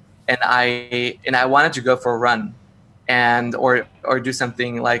 p.m. and I wanted to go for a run or do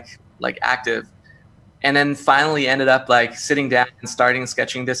something like active. And then finally ended up like sitting down and starting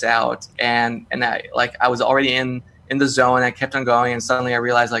sketching this out. And I was already in the zone. I kept on going, and suddenly I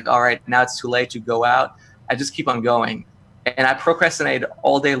realized like, all right, now it's too late to go out. I just keep on going. And I procrastinated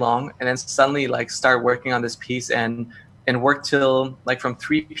all day long, and then suddenly like start working on this piece and work till like from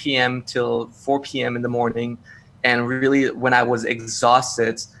 3 p.m. till 4 p.m. in the morning. And really when I was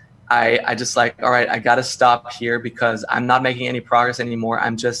exhausted, I just like, all right, I got to stop here because I'm not making any progress anymore.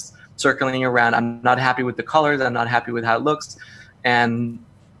 I'm just circling around. I'm not happy with the colors. I'm not happy with how it looks. And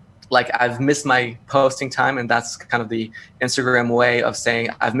like I've missed my posting time, and that's kind of the Instagram way of saying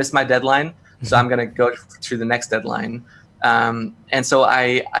I've missed my deadline, so I'm going to go to the next deadline. And so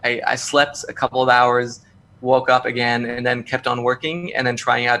I slept a couple of hours, woke up again, and then kept on working and then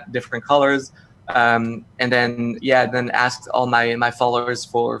trying out different colors. And then asked all my followers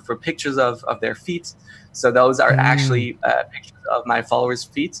for pictures of their feet. So those are actually pictures of my followers'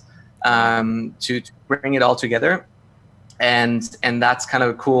 feet to bring it all together. And that's kind of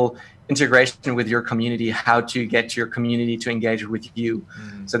a cool integration with your community, how to get your community to engage with you.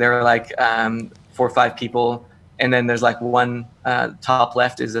 So there are like 4 or 5 people. And then there's like one top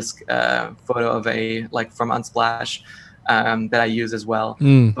left is this photo of from Unsplash that I use as well.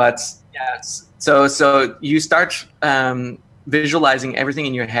 But yeah, so you start visualizing everything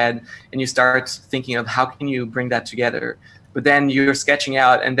in your head, and you start thinking of how can you bring that together. But then you're sketching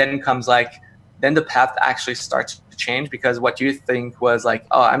out, and then comes then the path actually starts to change, because what you think was like,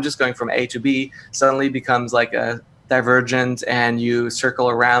 oh, I'm just going from A to B, suddenly becomes like a divergent, and you circle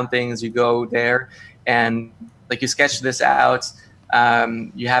around things, you go there, and like you sketch this out,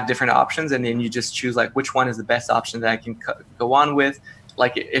 you have different options, and then you just choose like which one is the best option that I can go on with.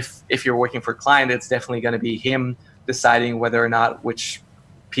 Like if you're working for a client, it's definitely going to be him deciding whether or not which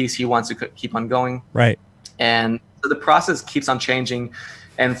piece he wants to keep on going. Right. And so the process keeps on changing.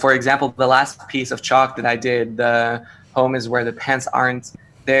 And for example, the last piece of chalk that I did, the home is where the pants aren't.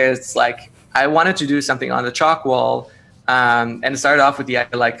 There's like, I wanted to do something on the chalk wall, and it started off with the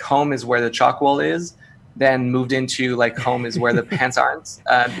like home is where the chalk wall is, then moved into like home is where the pants aren't,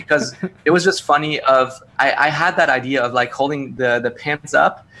 because it was just funny I had that idea of like holding the pants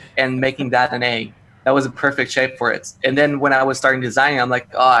up and making that an A. That was a perfect shape for it. And then when I was starting designing, I'm like,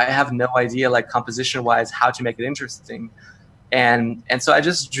 oh, I have no idea like composition wise how to make it interesting. And so I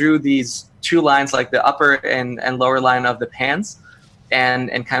just drew these 2 lines, like the upper and lower line of the pants,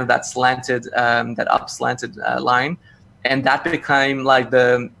 and kind of that slanted, that up slanted line, and that became like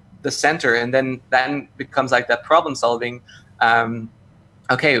the center. And then becomes like that problem solving.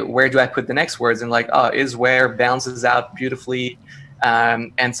 Okay, where do I put the next words? And like, oh, is where balances out beautifully.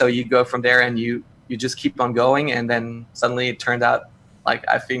 And so you go from there, and you just keep on going, and then suddenly it turned out like,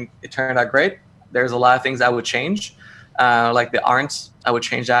 I think it turned out great. There's a lot of things I would change, like the aren't, I would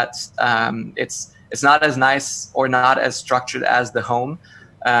change that. It's not as nice or not as structured as the home.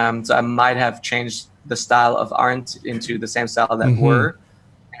 So I might have changed the style of aren't into the same style that were,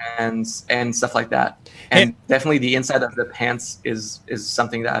 and stuff like that. And definitely the inside of the pants is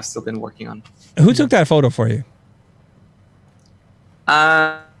something that I've still been working on. Who took that photo for you?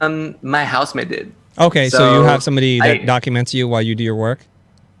 My housemate did. Okay, so you have somebody that documents you while you do your work?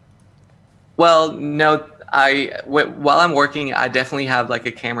 Well, no, while I'm working, I definitely have like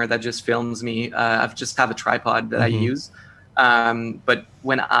a camera that just films me. I just have a tripod that I use. But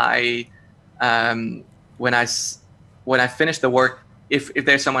when I finish the work, if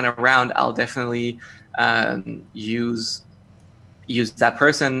there's someone around, I'll definitely use that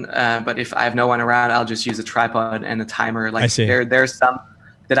person. But if I have no one around, I'll just use a tripod and a timer. Like there's some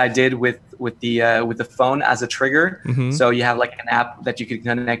that I did with the phone as a trigger. So you have like an app that you can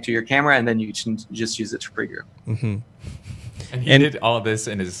connect to your camera, and then you can just use it to trigger. And he did all of this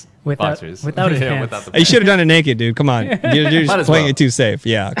in his boxers. Without his pants. Without the pants. You should have done it naked, dude. Come on. You're just playing it too safe.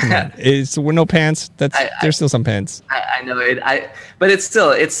 Yeah, come on. It's with no pants. There's still some pants. I know it. But it's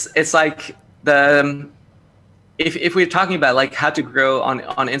still, it's like if we're talking about like how to grow on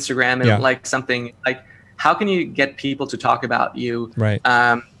Instagram and like something like, how can you get people to talk about you? Right.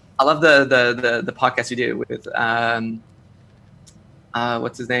 I love the podcast you did with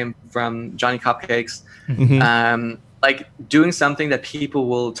what's his name from Johnny Cupcakes. Mm-hmm. Like doing something that people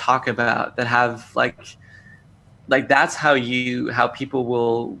will talk about, that have like that's how people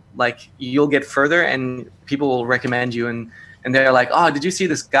will, like, you'll get further and people will recommend you, and they're like, oh, did you see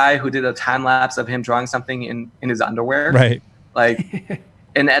this guy who did a time lapse of him drawing something in his underwear? Right. Like,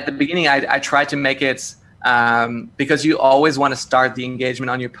 and at the beginning I tried to make it, because you always want to start the engagement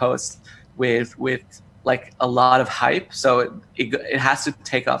on your post with like a lot of hype, so it has to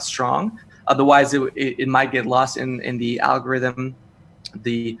take off strong, otherwise it might get lost in the algorithm,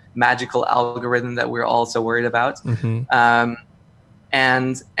 the magical algorithm that we're all so worried about. Mm-hmm.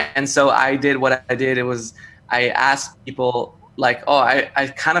 And so I did what I did. It was, I asked people like, oh,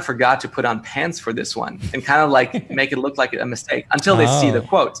 I kind of forgot to put on pants for this one, and kind of like make it look like a mistake until they see the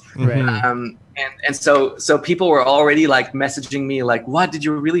quote. Right. And so people were already like messaging me like, what, did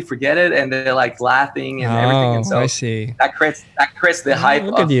you really forget it? And they're like laughing and everything. And so I see. That creates the hype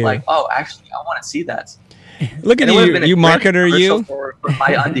look of at you. like, oh, actually I want to see that. Look at you marketer, you. For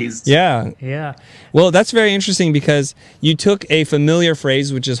my undies. Yeah. Yeah. Well, that's very interesting, because you took a familiar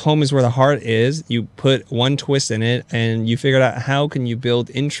phrase, which is home is where the heart is. You put one twist in it, and you figured out how can you build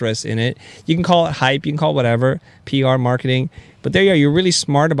interest in it. You can call it hype, you can call it whatever, PR, marketing. But there you are. You're really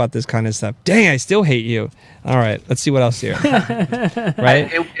smart about this kind of stuff. Dang, I still hate you. All right, let's see what else here. Right?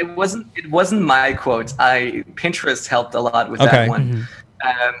 It wasn't my quote. Pinterest helped a lot with that one. Mm-hmm.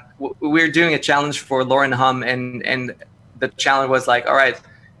 We're doing a challenge for Lauren Hum, and the challenge was like, all right,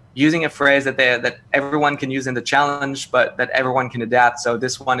 using a phrase that everyone can use in the challenge, but that everyone can adapt. So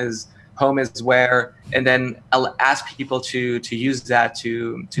this one is home is where, and then I'll ask people to use that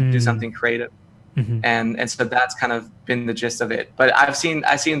to do something creative. Mm-hmm. And so that's kind of been the gist of it. But I've seen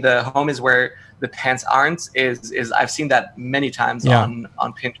the home is where the pants aren't is I've seen that many times on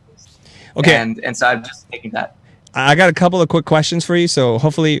Pinterest. Okay. And so I'm just taking that. I got a couple of quick questions for you. So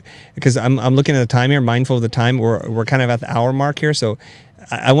hopefully, because I'm looking at the time here, mindful of the time, we're kind of at the hour mark here. So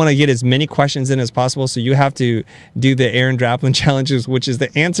I want to get as many questions in as possible. So you have to do the Aaron Draplin challenges, which is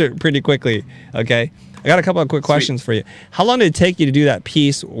the answer pretty quickly. Okay. I got a couple of quick questions for you. How long did it take you to do that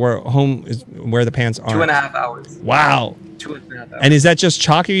piece where home is where the pants are? 2.5 hours. Wow. 2.5 hours. And is that just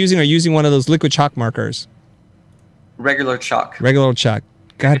chalk you're using, or using one of those liquid chalk markers? Regular chalk. Regular chalk.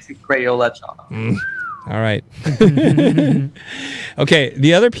 God. Crayola chalk. All right. Okay.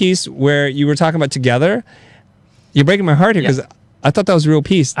 The other piece where you were talking about together, you're breaking my heart here, because I thought that was a real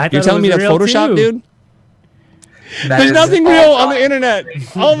piece. You're telling me that's Photoshop, too. dude? There's nothing real on the internet.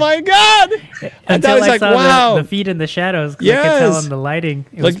 Oh my God. Until I saw wow. the feet in the shadows. I could tell on the lighting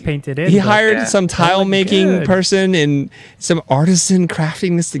it was painted in. He hired some tile making good. person and some artisan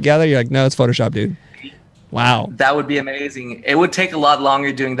crafting this together. You're like, no, it's Photoshop, dude. Wow. That would be amazing. It would take a lot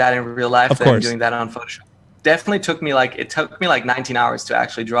longer doing that in real life than doing that on Photoshop. Definitely took me like 19 hours to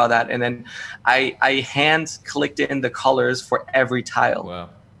actually draw that, and then I hand clicked in the colors for every tile. Wow.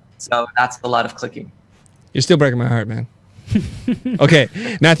 So that's a lot of clicking. You're still breaking my heart, man. Okay,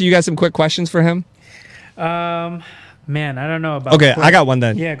 Matthew, you got some quick questions for him? Man, I don't know about. Okay, I got one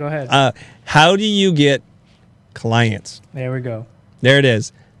then. Yeah, go ahead. How do you get clients? There we go. There it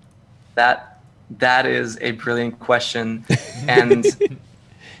is. That is a brilliant question, and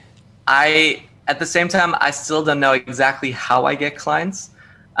at the same time, I still don't know exactly how I get clients.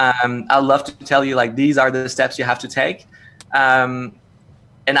 I'd love to tell you like these are the steps you have to take, and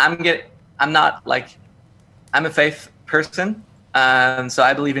I'm a faith person, so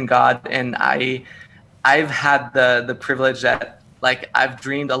I believe in God, and I've had the privilege that like I've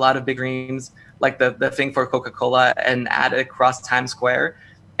dreamed a lot of big dreams, like the thing for Coca-Cola and ad across Times Square,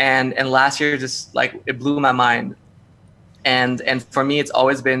 and last year just like it blew my mind, and for me it's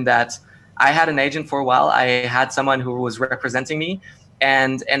always been that I had an agent for a while. I had someone who was representing me,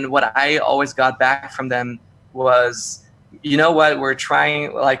 and what I always got back from them was, you know what, we're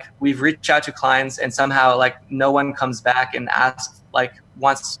trying, like we've reached out to clients and somehow like no one comes back and asks, like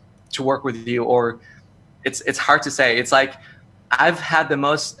wants to work with you, or it's hard to say. It's like I've had the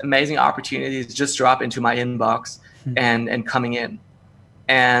most amazing opportunities just drop into my inbox and coming in,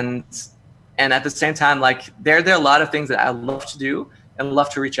 and at the same time, like there are a lot of things that I love to do and love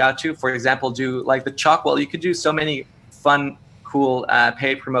to reach out to. For example, do like the chalk wall. You could do so many fun, cool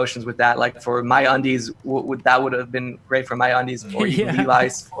paid promotions with that. Like for My Undies, that would have been great for My Undies, or even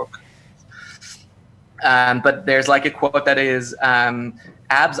Levi's. But there's like a quote that is,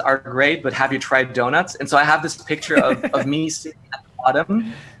 abs are great, but have you tried donuts? And so I have this picture of me sitting at the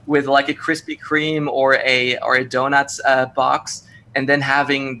bottom with like a Krispy Kreme or a donuts box, and then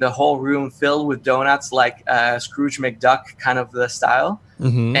having the whole room filled with donuts, like Scrooge McDuck kind of the style,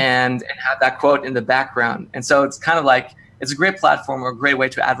 and have that quote in the background. And so it's kind of like, it's a great platform or a great way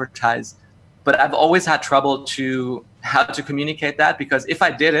to advertise. But I've always had trouble to how to communicate that, because if I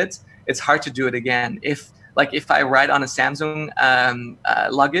did it, it's hard to do it again. If I write on a Samsung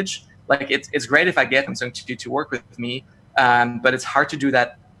luggage, like it's great if I get Samsung to work with me, but it's hard to do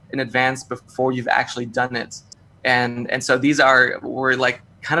that in advance before you've actually done it. And so these were like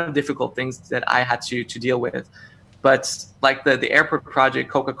kind of difficult things that I had to deal with. But like the airport project,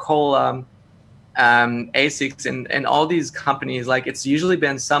 Coca-Cola, Asics, and all these companies, like it's usually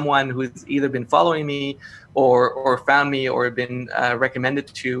been someone who's either been following me or found me or been recommended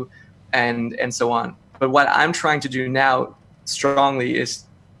to, and so on. But what I'm trying to do now strongly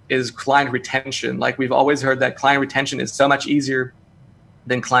is client retention. Like we've always heard that client retention is so much easier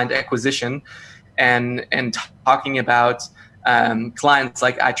than client acquisition, and talking about clients,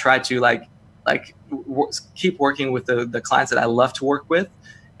 like I try to keep working with the clients that I love to work with.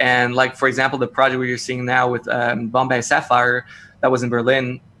 And like, for example, the project we're seeing now with Bombay Sapphire, that was in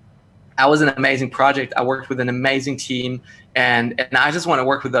Berlin. That was an amazing project. I worked with an amazing team, and I just want to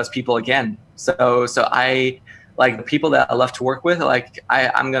work with those people again. So I, like the people that I love to work with, like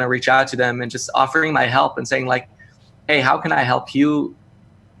I'm going to reach out to them and just offering my help and saying like, hey, how can I help you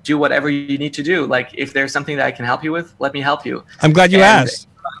do whatever you need to do? Like if there's something that I can help you with, let me help you. I'm glad you asked.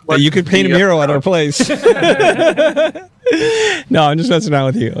 You could paint a mural at our place. No, I'm just messing around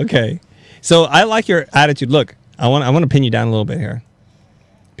with you. Okay. So I like your attitude. Look, I want to pin you down a little bit here.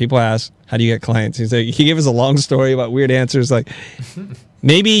 People ask, how do you get clients? He gave us a long story about weird answers. Like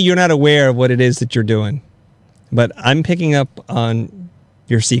maybe you're not aware of what it is that you're doing, but I'm picking up on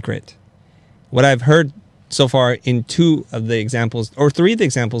your secret. What I've heard so far in 2 of the examples, or 3 of the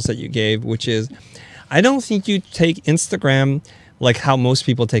examples that you gave, which is, I don't think you take Instagram like how most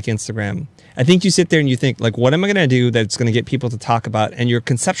people take Instagram. I think you sit there and you think, like, what am I going to do that's going to get people to talk about? And you're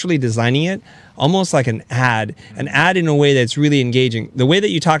conceptually designing it almost like an ad in a way that's really engaging. The way that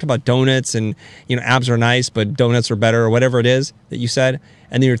you talked about donuts and, you know, abs are nice, but donuts are better, or whatever it is that you said.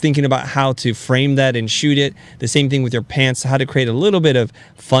 And then you're thinking about how to frame that and shoot it. The same thing with your pants, how to create a little bit of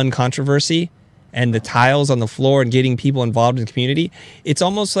fun controversy, and the tiles on the floor and getting people involved in the community. It's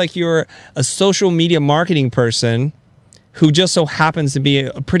almost like you're a social media marketing person who just so happens to be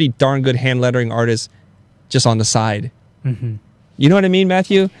a pretty darn good hand lettering artist just on the side. You know what I mean,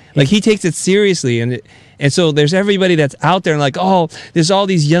 Matthew? Like he takes it seriously. And so there's everybody that's out there and like, oh, there's all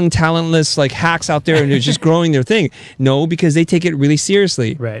these young talentless like hacks out there and they're just growing their thing. No, because they take it really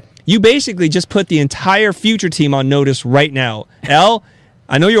seriously. Right. You basically just put the entire Future team on notice right now. Elle,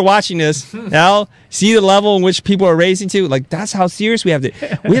 I know you're watching this. Elle, see the level in which people are raising to? Like that's how serious we have to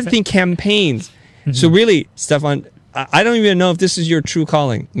think campaigns. So really, Stefan, I don't even know if this is your true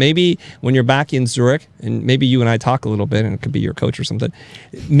calling. Maybe when you're back in Zurich, and maybe you and I talk a little bit, and it could be your coach or something,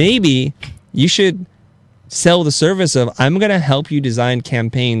 maybe you should sell the service of, I'm going to help you design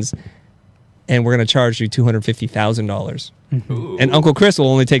campaigns, and we're going to charge you $250,000. And Uncle Chris will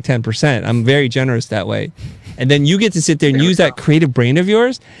only take 10%. I'm very generous that way. And then you get to sit there and use that creative brain of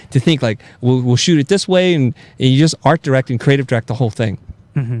yours to think like, we'll shoot it this way, and you just art direct and creative direct the whole thing.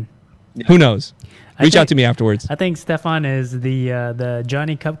 Who knows? Reach out to me afterwards. I think Stefan is the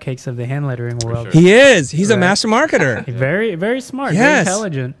Johnny Cupcakes of the hand lettering world. He is. He's a master marketer. Very, very smart. Yes. Very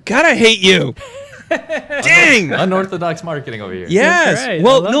intelligent. God, I hate you. Dang. Unorthodox marketing over here. Yes. Right.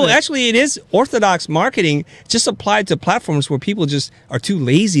 Well, no, actually it is orthodox marketing just applied to platforms where people just are too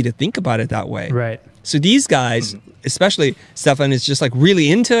lazy to think about it that way. Right. So these guys, especially Stefan, is just like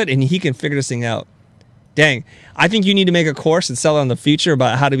really into it and he can figure this thing out. Dang. I think you need to make a course and sell it on the Future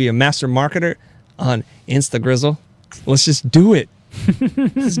about how to be a master marketer on Instagrizzle. Let's just do it.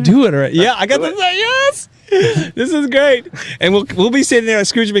 Let's do it. All right. Yeah, I got to say yes. This is great. And we'll be sitting there at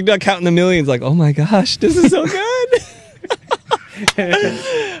Scrooge McDuck counting the millions like, oh my gosh, this is so good.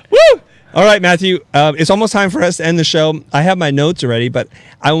 Woo! All right, Matthew, it's almost time for us to end the show. I have my notes already, but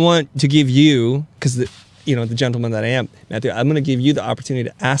I want to give you, because the gentleman that I am, Matthew, I'm going to give you the opportunity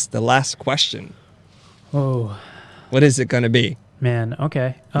to ask the last question. Oh. What is it going to be? Man,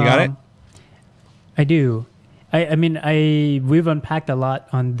 okay. You got it? I do. I mean, we've unpacked a lot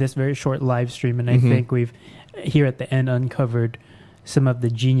on this very short live stream, and I think we've, here at the end, uncovered some of the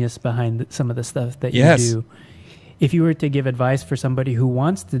genius behind some of the stuff that you do. If you were to give advice for somebody who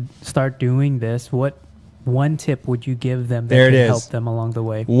wants to start doing this, what one tip would you give them that can help them along the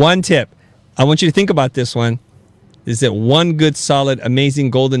way? One tip. I want you to think about this one. Is it one good, solid,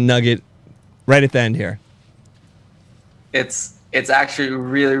 amazing golden nugget right at the end here? It's it's actually a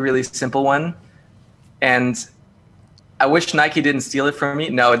really, really simple one. And I wish Nike didn't steal it from me.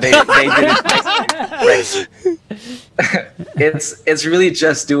 No, they didn't. It's really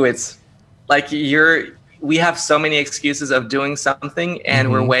just do it. Like we have so many excuses of doing something,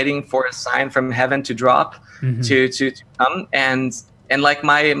 and we're waiting for a sign from heaven to drop to come. And like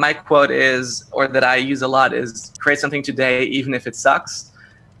my quote is, or that I use a lot, is create something today, even if it sucks.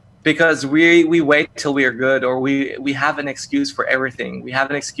 Because we wait till we are good, or we have an excuse for everything. We have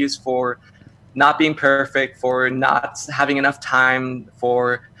an excuse for not being perfect, for not having enough time,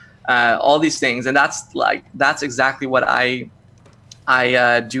 for all these things. And that's exactly what I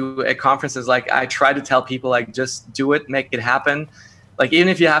do at conferences. Like, I try to tell people, like, just do it, make it happen. Like, even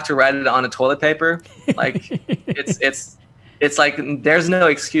if you have to write it on a toilet paper, like it's like there's no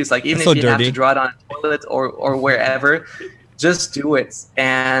excuse. Like, even if you have to draw it on a toilet or wherever, just do it.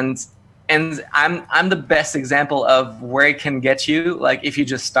 And I'm the best example of where it can get you. Like, if you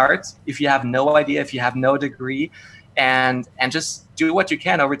just start, if you have no idea, if you have no degree, and just do what you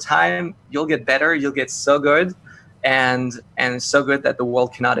can. Over time, you'll get better. You'll get so good, and so good that the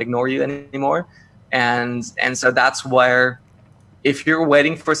world cannot ignore you anymore. And so that's where, if you're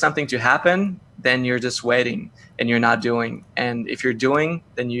waiting for something to happen, then you're just waiting and you're not doing. And if you're doing,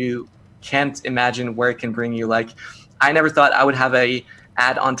 then you can't imagine where it can bring you. Like, I never thought I would have a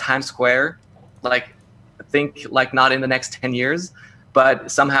ad on Times Square, like, I think, like, not in the next 10 years,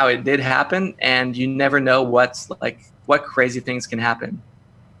 but somehow it did happen, and you never know what crazy things can happen.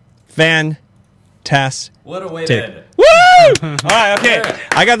 Fantastic. What a way to end it. Woo! All right, okay.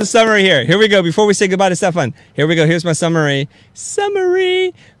 I got the summary here. Here we go. Before we say goodbye to Stefan, here we go. Here's my summary.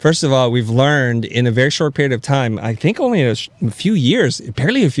 First of all, we've learned in a very short period of time, I think only a few years,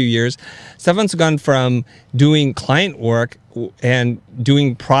 barely a few years, Stefan's gone from doing client work and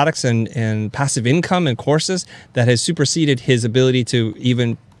doing products and passive income and courses that has superseded his ability to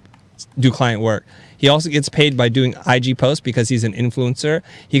even do client work. He also gets paid by doing IG posts because he's an influencer.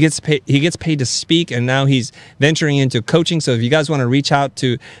 He gets paid to speak, and now he's venturing into coaching. So if you guys want to reach out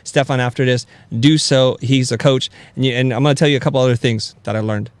to Stefan after this, do so. He's a coach. And I'm going to tell you a couple other things that I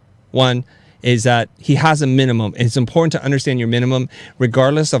learned. One is that he has a minimum. And it's important to understand your minimum,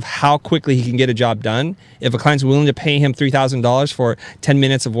 regardless of how quickly he can get a job done. If a client's willing to pay him $3,000 for 10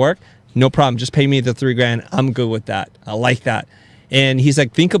 minutes of work, no problem. Just pay me the $3,000. I'm good with that. I like that. And he's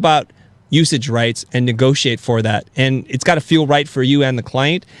like, think about usage rights and negotiate for that. And it's got to feel right for you and the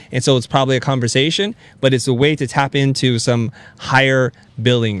client. And so it's probably a conversation, but it's a way to tap into some higher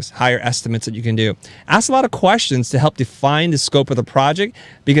billings, higher estimates that you can do. Ask a lot of questions to help define the scope of the project,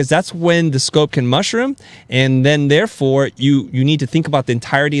 because that's when the scope can mushroom. And then therefore you need to think about the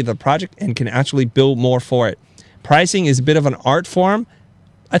entirety of the project and can actually build more for it. Pricing is a bit of an art form.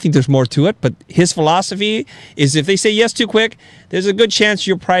 I think there's more to it, but his philosophy is if they say yes too quick, there's a good chance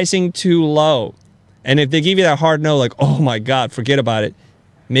you're pricing too low. And if they give you that hard no, like, oh my God, forget about it,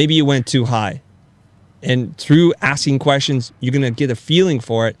 maybe you went too high. And through asking questions, you're going to get a feeling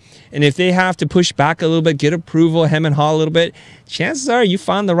for it. And if they have to push back a little bit, get approval, hem and haw a little bit, chances are you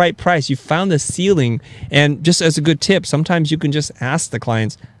found the right price. You found the ceiling. And just as a good tip, sometimes you can just ask the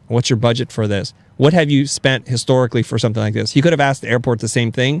clients, what's your budget for this? What have you spent historically for something like this? He could have asked the airport the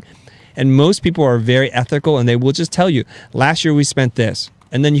same thing. And most people are very ethical, and they will just tell you, last year we spent this.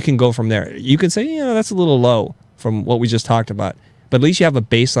 And then you can go from there. You can say, that's a little low from what we just talked about. But at least you have a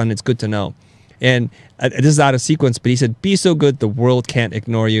baseline. It's good to know. And this is out of sequence, but he said, be so good the world can't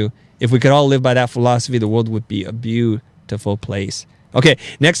ignore you. If we could all live by that philosophy, the world would be a beautiful place. Okay,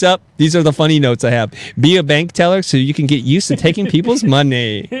 next up, these are the funny notes I have. Be a bank teller so you can get used to taking people's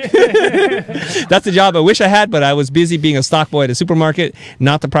money. That's the job I wish I had, but I was busy being a stock boy at a supermarket,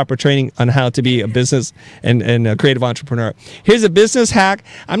 not the proper training on how to be a business and a creative entrepreneur. Here's a business hack.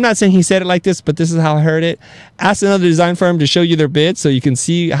 I'm not saying he said it like this, but this is how I heard it. Ask another design firm to show you their bid so you can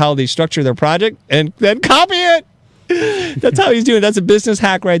see how they structure their project and then copy it. That's how he's doing it. That's a business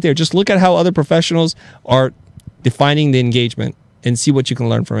hack right there. Just look at how other professionals are defining the engagement and see what you can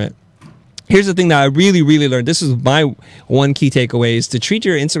learn from it. Here's the thing that I really, really learned. This is my one key takeaway, is to treat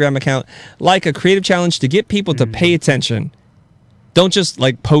your Instagram account like a creative challenge to get people to pay attention. Don't just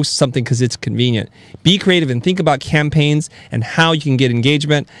like post something because it's convenient. Be creative and think about campaigns and how you can get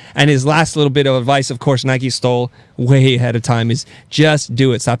engagement. And his last little bit of advice, of course, Nike stole way ahead of time, is just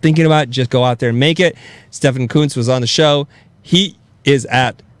do it. Stop thinking about it. Just go out there and make it. Stefan Kunz was on the show. He is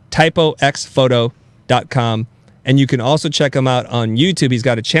at typoxphoto.com. And you can also check him out on YouTube. He's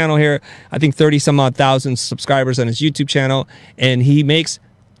got a channel here. I think 30-some-odd-thousand subscribers on his YouTube channel. And he makes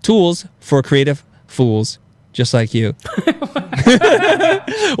tools for creative fools just like you.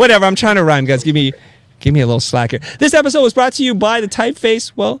 Whatever. I'm trying to rhyme, guys. Give me Give me a little slack here. This episode was brought to you by the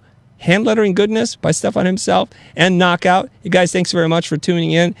typeface, well, hand lettering goodness by Stefan himself and Knockout. You guys, thanks very much for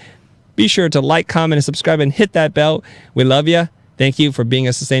tuning in. Be sure to like, comment, and subscribe and hit that bell. We love you. Thank you for being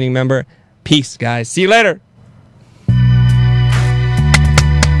a sustaining member. Peace, guys. See you later.